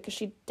emotions, because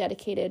she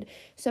dedicated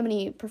so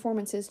many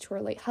performances to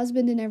her late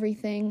husband and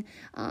everything,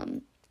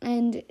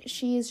 and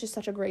she is just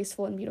such a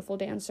graceful and beautiful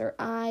dancer.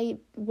 I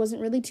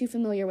wasn't really too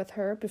familiar with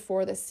her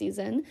before this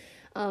season,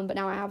 but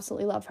now I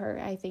absolutely love her.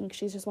 I think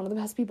she's just one of the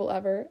best people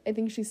ever. I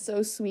think she's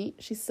so sweet,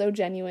 she's so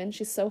genuine,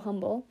 she's so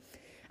humble.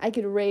 I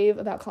could rave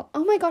about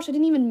oh my gosh, I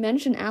didn't even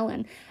mention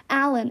Alan.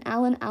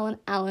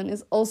 Alan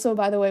is also,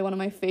 by the way, one of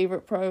my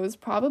favorite pros,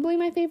 probably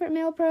my favorite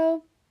male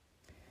pro.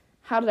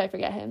 How did I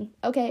forget him?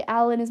 Okay,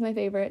 Alan is my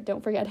favorite,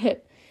 don't forget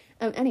it.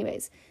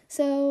 Anyways,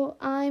 so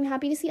I'm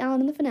happy to see Alan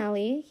in the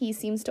finale. He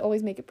seems to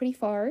always make it pretty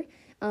far.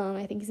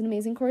 I think he's an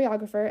amazing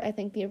choreographer. I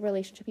think the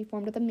relationship he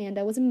formed with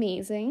Amanda was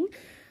amazing.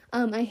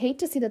 I hate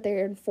to see that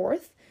they're in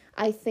 4th.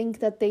 I think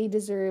that they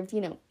deserved,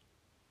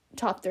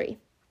 top 3.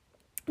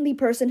 The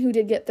person who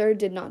did get 3rd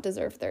did not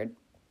deserve 3rd.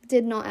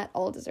 Did not at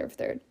all deserve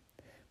 3rd.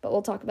 But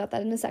we'll talk about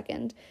that in a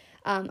second.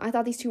 I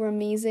thought these 2 were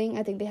amazing.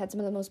 I think they had some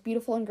of the most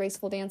beautiful and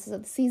graceful dances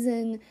of the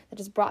season that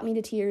just brought me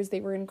to tears.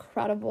 They were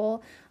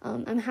incredible.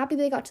 I'm happy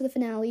they got to the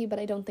finale, but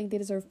I don't think they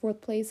deserve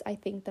 4th place. I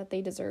think that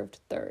they deserved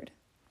 3rd.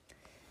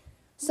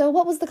 So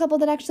what was the couple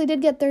that actually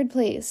did get 3rd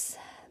place?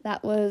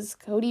 That was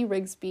Cody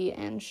Rigsby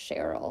and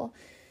Cheryl.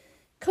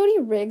 Cody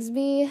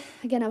Rigsby,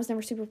 again, I was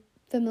never super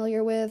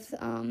familiar with.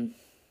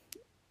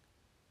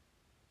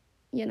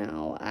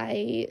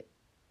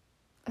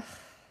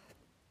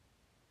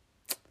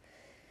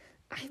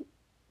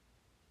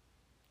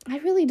 I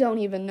really don't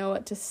even know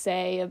what to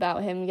say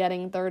about him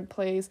getting third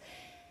place.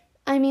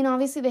 I mean,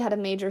 obviously they had a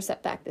major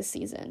setback this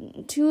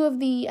season. 2 of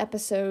the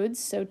episodes,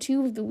 so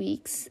 2 of the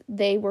weeks,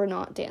 they were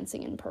not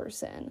dancing in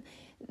person.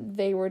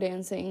 They were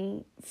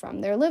dancing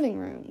from their living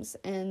rooms.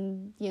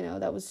 And,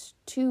 that was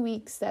 2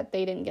 weeks that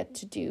they didn't get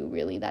to do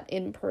really that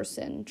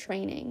in-person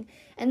training.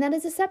 And that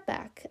is a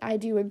setback. I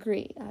do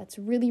agree. It's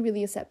really,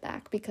 really a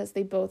setback because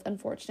they both,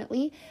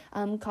 unfortunately,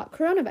 caught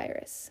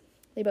coronavirus.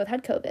 They both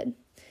had COVID.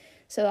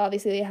 So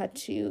obviously they had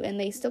to, and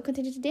they still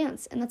continued to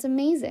dance, and that's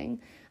amazing.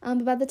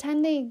 But by the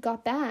time they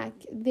got back,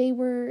 they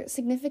were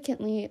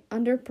significantly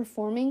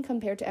underperforming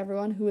compared to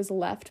everyone who was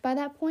left by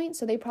that point.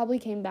 So they probably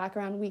came back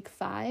around week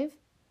 5,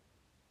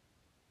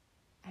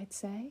 I'd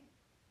say.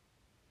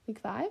 Week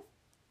 5?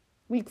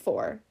 Week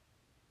 4.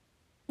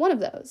 One of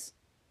those.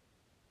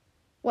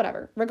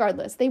 Whatever.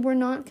 Regardless, they were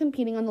not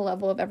competing on the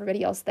level of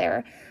everybody else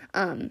there.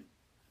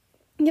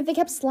 Yet they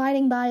kept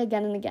sliding by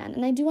again and again,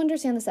 and I do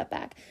understand the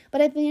setback, but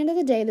at the end of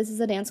the day, this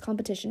is a dance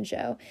competition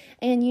show,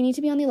 and you need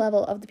to be on the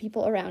level of the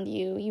people around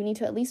you. You need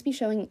to at least be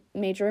showing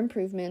major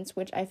improvements,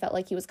 which I felt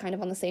like he was kind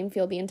of on the same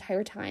field the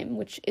entire time,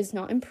 which is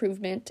not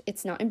improvement,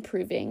 it's not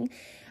improving,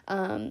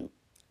 and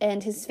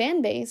his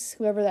fan base,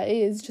 whoever that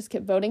is, just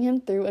kept voting him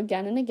through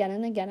again and again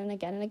and again and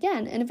again and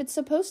again, and if it's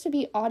supposed to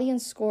be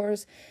audience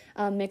scores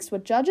mixed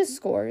with judges'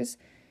 scores,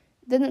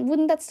 then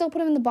wouldn't that still put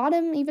him in the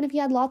bottom, even if he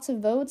had lots of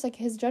votes? Like,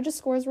 his judges'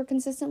 scores were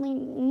consistently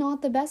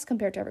not the best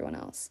compared to everyone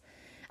else.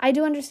 I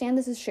do understand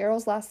this is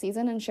Cheryl's last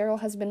season, and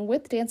Cheryl has been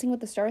with Dancing with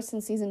the Stars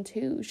since season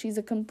 2. She's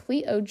a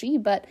complete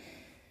OG, but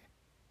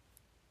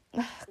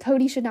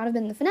Cody should not have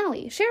been in the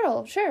finale.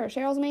 Cheryl, sure,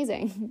 Cheryl's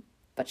amazing,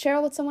 but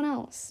Cheryl with someone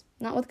else,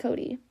 not with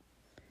Cody.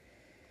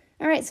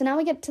 All right, so now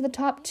we get to the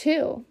top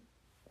 2.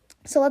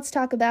 So let's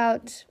talk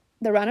about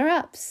the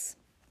runner-ups,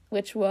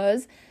 which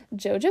was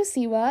JoJo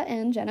Siwa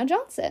and Jenna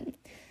Johnson.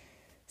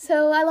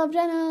 So I love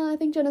Jenna. I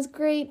think Jenna's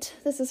great.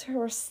 This is her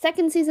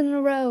 2nd season in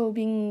a row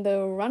being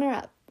the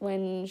runner-up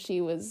when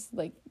she was,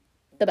 like,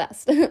 the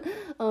best.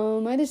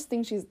 I just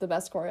think she's the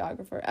best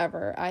choreographer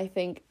ever. I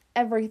think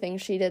everything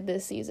she did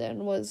this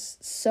season was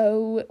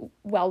so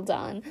well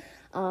done.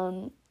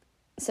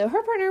 So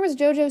her partner was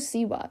JoJo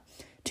Siwa.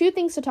 2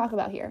 things to talk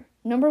about here.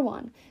 Number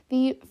 1,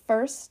 the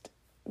first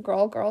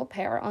girl-girl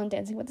pair on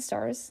Dancing with the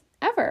Stars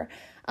ever.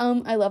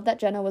 I love that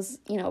Jenna was,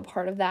 a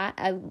part of that.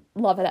 I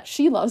love that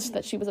she loves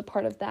that she was a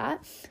part of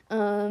that.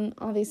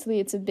 Obviously,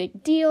 it's a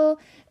big deal.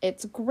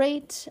 It's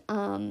great.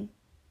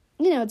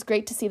 It's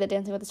great to see that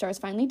Dancing with the Stars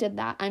finally did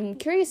that. I'm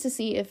curious to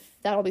see if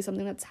that'll be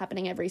something that's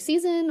happening every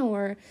season,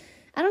 or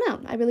I don't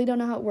know. I really don't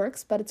know how it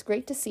works, but it's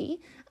great to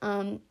see.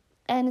 And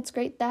it's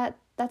great that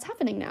that's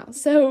happening now.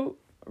 So,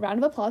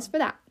 round of applause for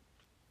that.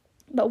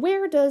 But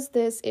where does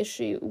this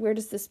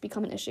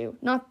become an issue?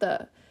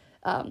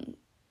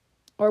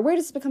 Where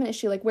does it become an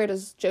issue? Like, where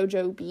does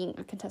JoJo being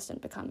a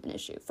contestant become an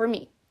issue for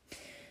me?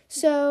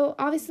 So,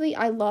 obviously,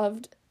 I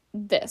loved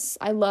this.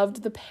 I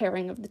loved the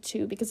pairing of the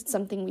 2 because it's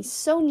something we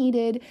so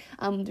needed.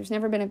 There's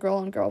never been a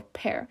girl-on-girl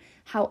pair.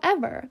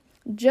 However,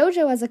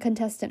 JoJo as a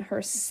contestant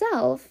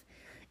herself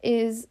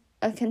is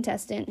a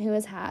contestant who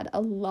has had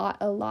a lot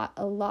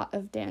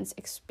of dance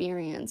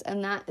experience,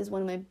 and that is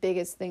one of my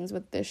biggest things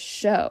with this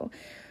show.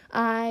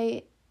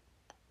 I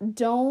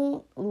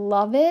don't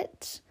love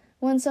it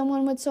when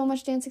someone with so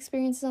much dance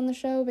experience is on the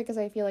show because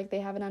I feel like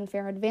they have an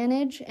unfair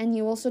advantage, and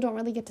you also don't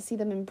really get to see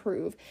them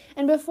improve.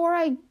 And before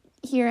I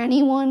hear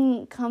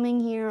anyone coming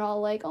here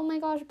all like, oh my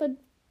gosh, but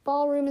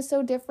ballroom is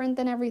so different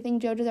than everything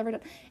JoJo's ever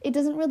done, it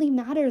doesn't really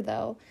matter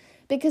though,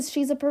 because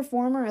she's a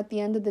performer at the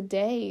end of the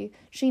day.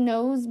 She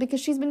knows, because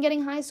she's been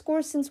getting high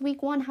scores since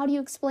week 1. How do you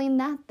explain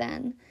that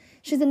then?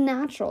 She's a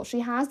natural.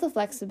 She has the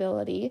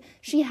flexibility.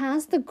 She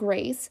has the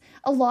grace.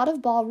 A lot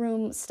of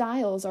ballroom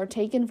styles are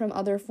taken from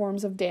other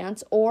forms of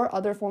dance, or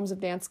other forms of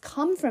dance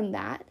come from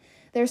that.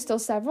 There's still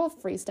several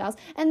freestyles.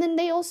 And then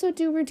they also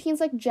do routines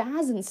like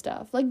jazz and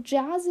stuff. Like,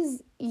 jazz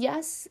is,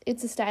 yes,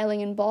 it's a styling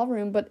in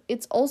ballroom, but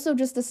it's also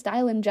just a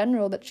style in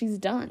general that she's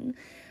done.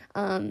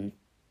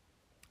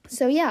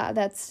 So yeah,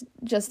 that's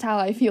just how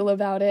I feel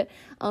about it.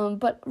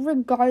 But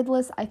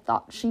regardless, I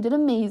thought she did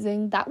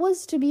amazing. That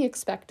was to be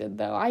expected,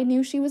 though. I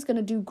knew she was going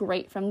to do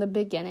great from the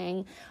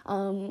beginning.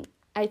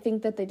 I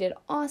think that they did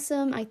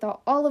awesome. I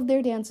thought all of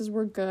their dances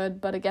were good,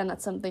 but again,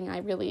 that's something I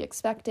really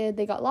expected.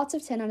 They got lots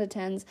of 10 out of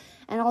 10s,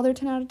 and all their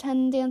 10 out of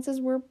 10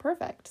 dances were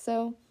perfect.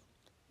 So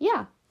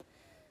yeah.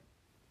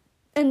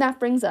 And that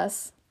brings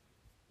us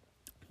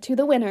to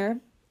the winner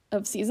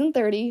of season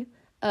 30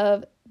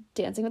 of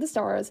Dancing with the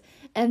Stars,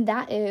 and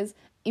that is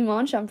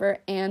Iman Shumpert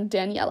and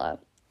Daniela.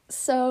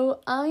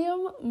 So I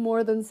am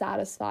more than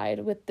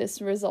satisfied with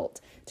this result.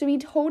 To be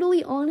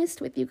totally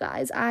honest with you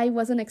guys, I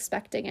wasn't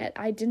expecting it.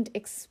 I didn't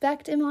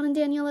expect Iman and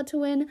Daniela to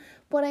win,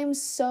 but I'm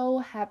so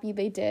happy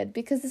they did,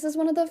 because this is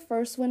one of the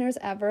first winners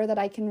ever that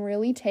I can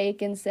really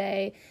take and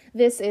say,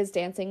 this is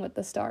Dancing with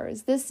the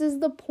Stars. This is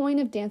the point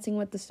of Dancing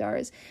with the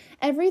Stars.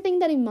 Everything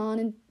that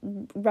Iman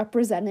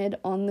represented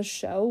on the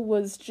show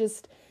was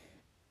just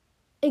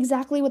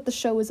exactly what the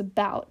show is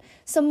about.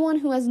 Someone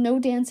who has no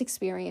dance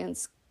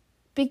experience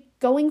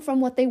going from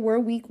what they were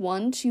week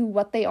 1 to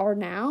what they are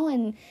now,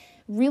 and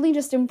really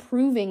just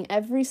improving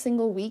every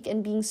single week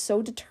and being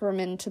so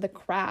determined to the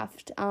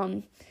craft.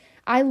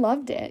 I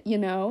loved it, you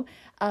know.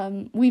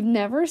 We've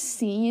never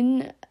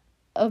seen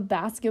a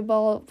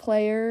basketball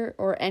player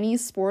or any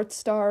sports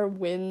star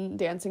win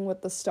Dancing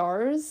with the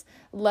Stars,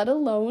 let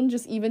alone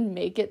just even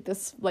make it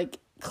this, like,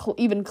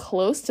 even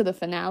close to the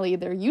finale.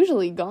 They're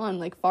usually gone,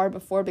 like, far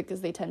before,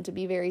 because they tend to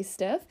be very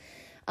stiff.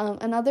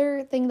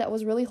 Another thing that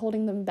was really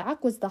holding them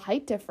back was the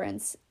height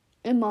difference.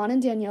 Iman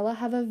and Daniela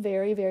have a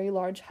very, very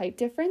large height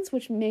difference,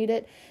 which made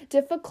it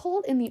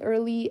difficult in the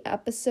early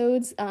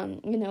episodes.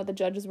 You know, the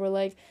judges were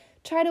like,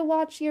 try to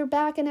watch your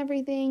back and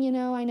everything, you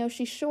know, I know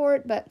she's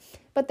short, but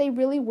they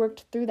really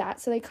worked through that.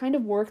 So they kind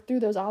of worked through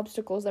those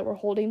obstacles that were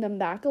holding them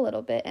back a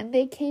little bit, and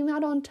they came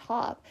out on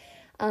top.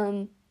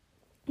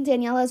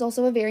 Daniela is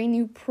also a very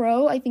new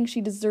pro. I think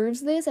she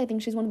deserves this. I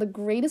think she's one of the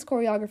greatest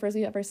choreographers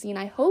we've ever seen.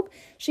 I hope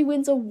she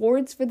wins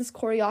awards for this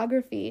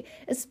choreography,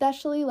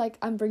 especially, like,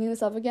 I'm bringing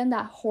this up again,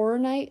 that Horror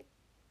Night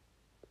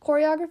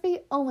choreography.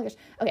 Oh my gosh.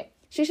 Okay.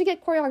 She should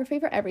get choreography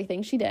for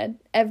everything she did.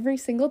 Every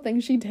single thing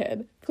she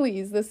did.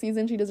 Please, this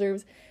season she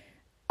deserves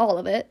all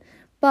of it.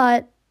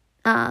 But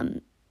yeah,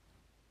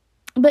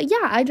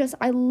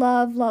 I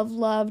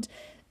loved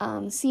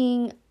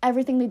seeing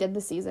everything they did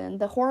this season.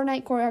 The Horror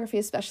Night choreography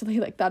especially,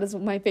 like, that is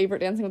my favorite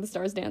Dancing with the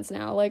Stars dance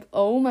now. Like,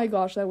 oh my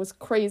gosh, that was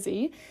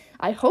crazy.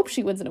 I hope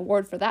she wins an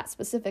award for that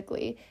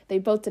specifically. They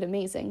both did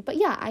amazing. But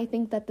yeah, I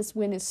think that this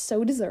win is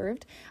so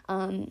deserved.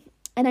 And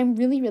I'm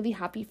really, really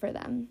happy for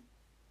them.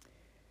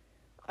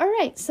 All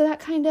right, so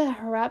that kind of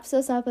wraps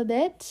us up a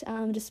bit.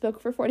 Just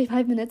spoke for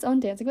 45 minutes on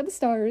Dancing with the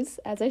Stars,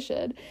 as I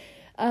should.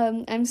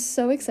 I'm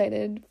so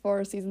excited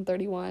for season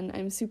 31.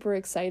 I'm super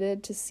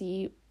excited to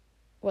see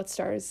what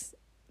stars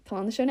come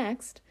on the show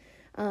next.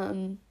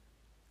 You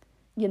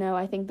know,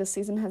 I think this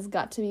season has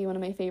got to be one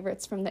of my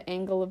favorites from the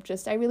angle of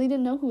just, I really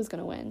didn't know who was going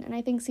to win. And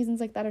I think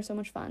seasons like that are so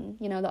much fun.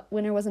 You know, the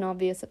winner wasn't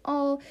obvious at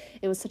all.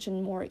 It was such a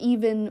more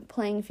even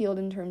playing field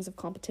in terms of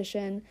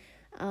competition.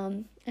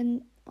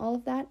 And all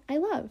of that I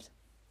loved.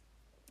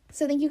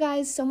 So thank you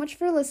guys so much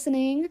for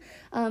listening.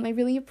 I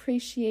really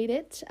appreciate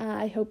it.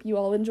 I hope you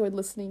all enjoyed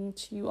listening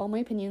to all my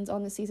opinions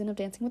on the season of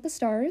Dancing with the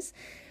Stars.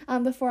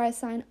 Before I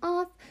sign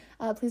off,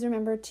 please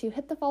remember to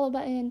hit the follow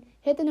button,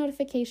 hit the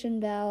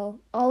notification bell.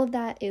 All of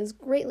that is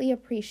greatly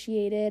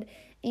appreciated.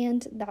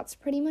 And that's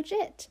pretty much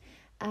it.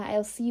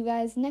 I'll see you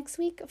guys next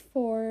week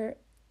for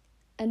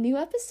a new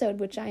episode,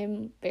 which I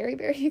am very,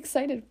 very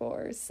excited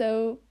for.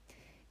 So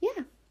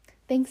yeah,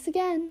 thanks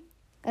again.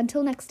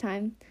 Until next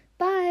time.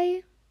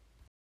 Bye.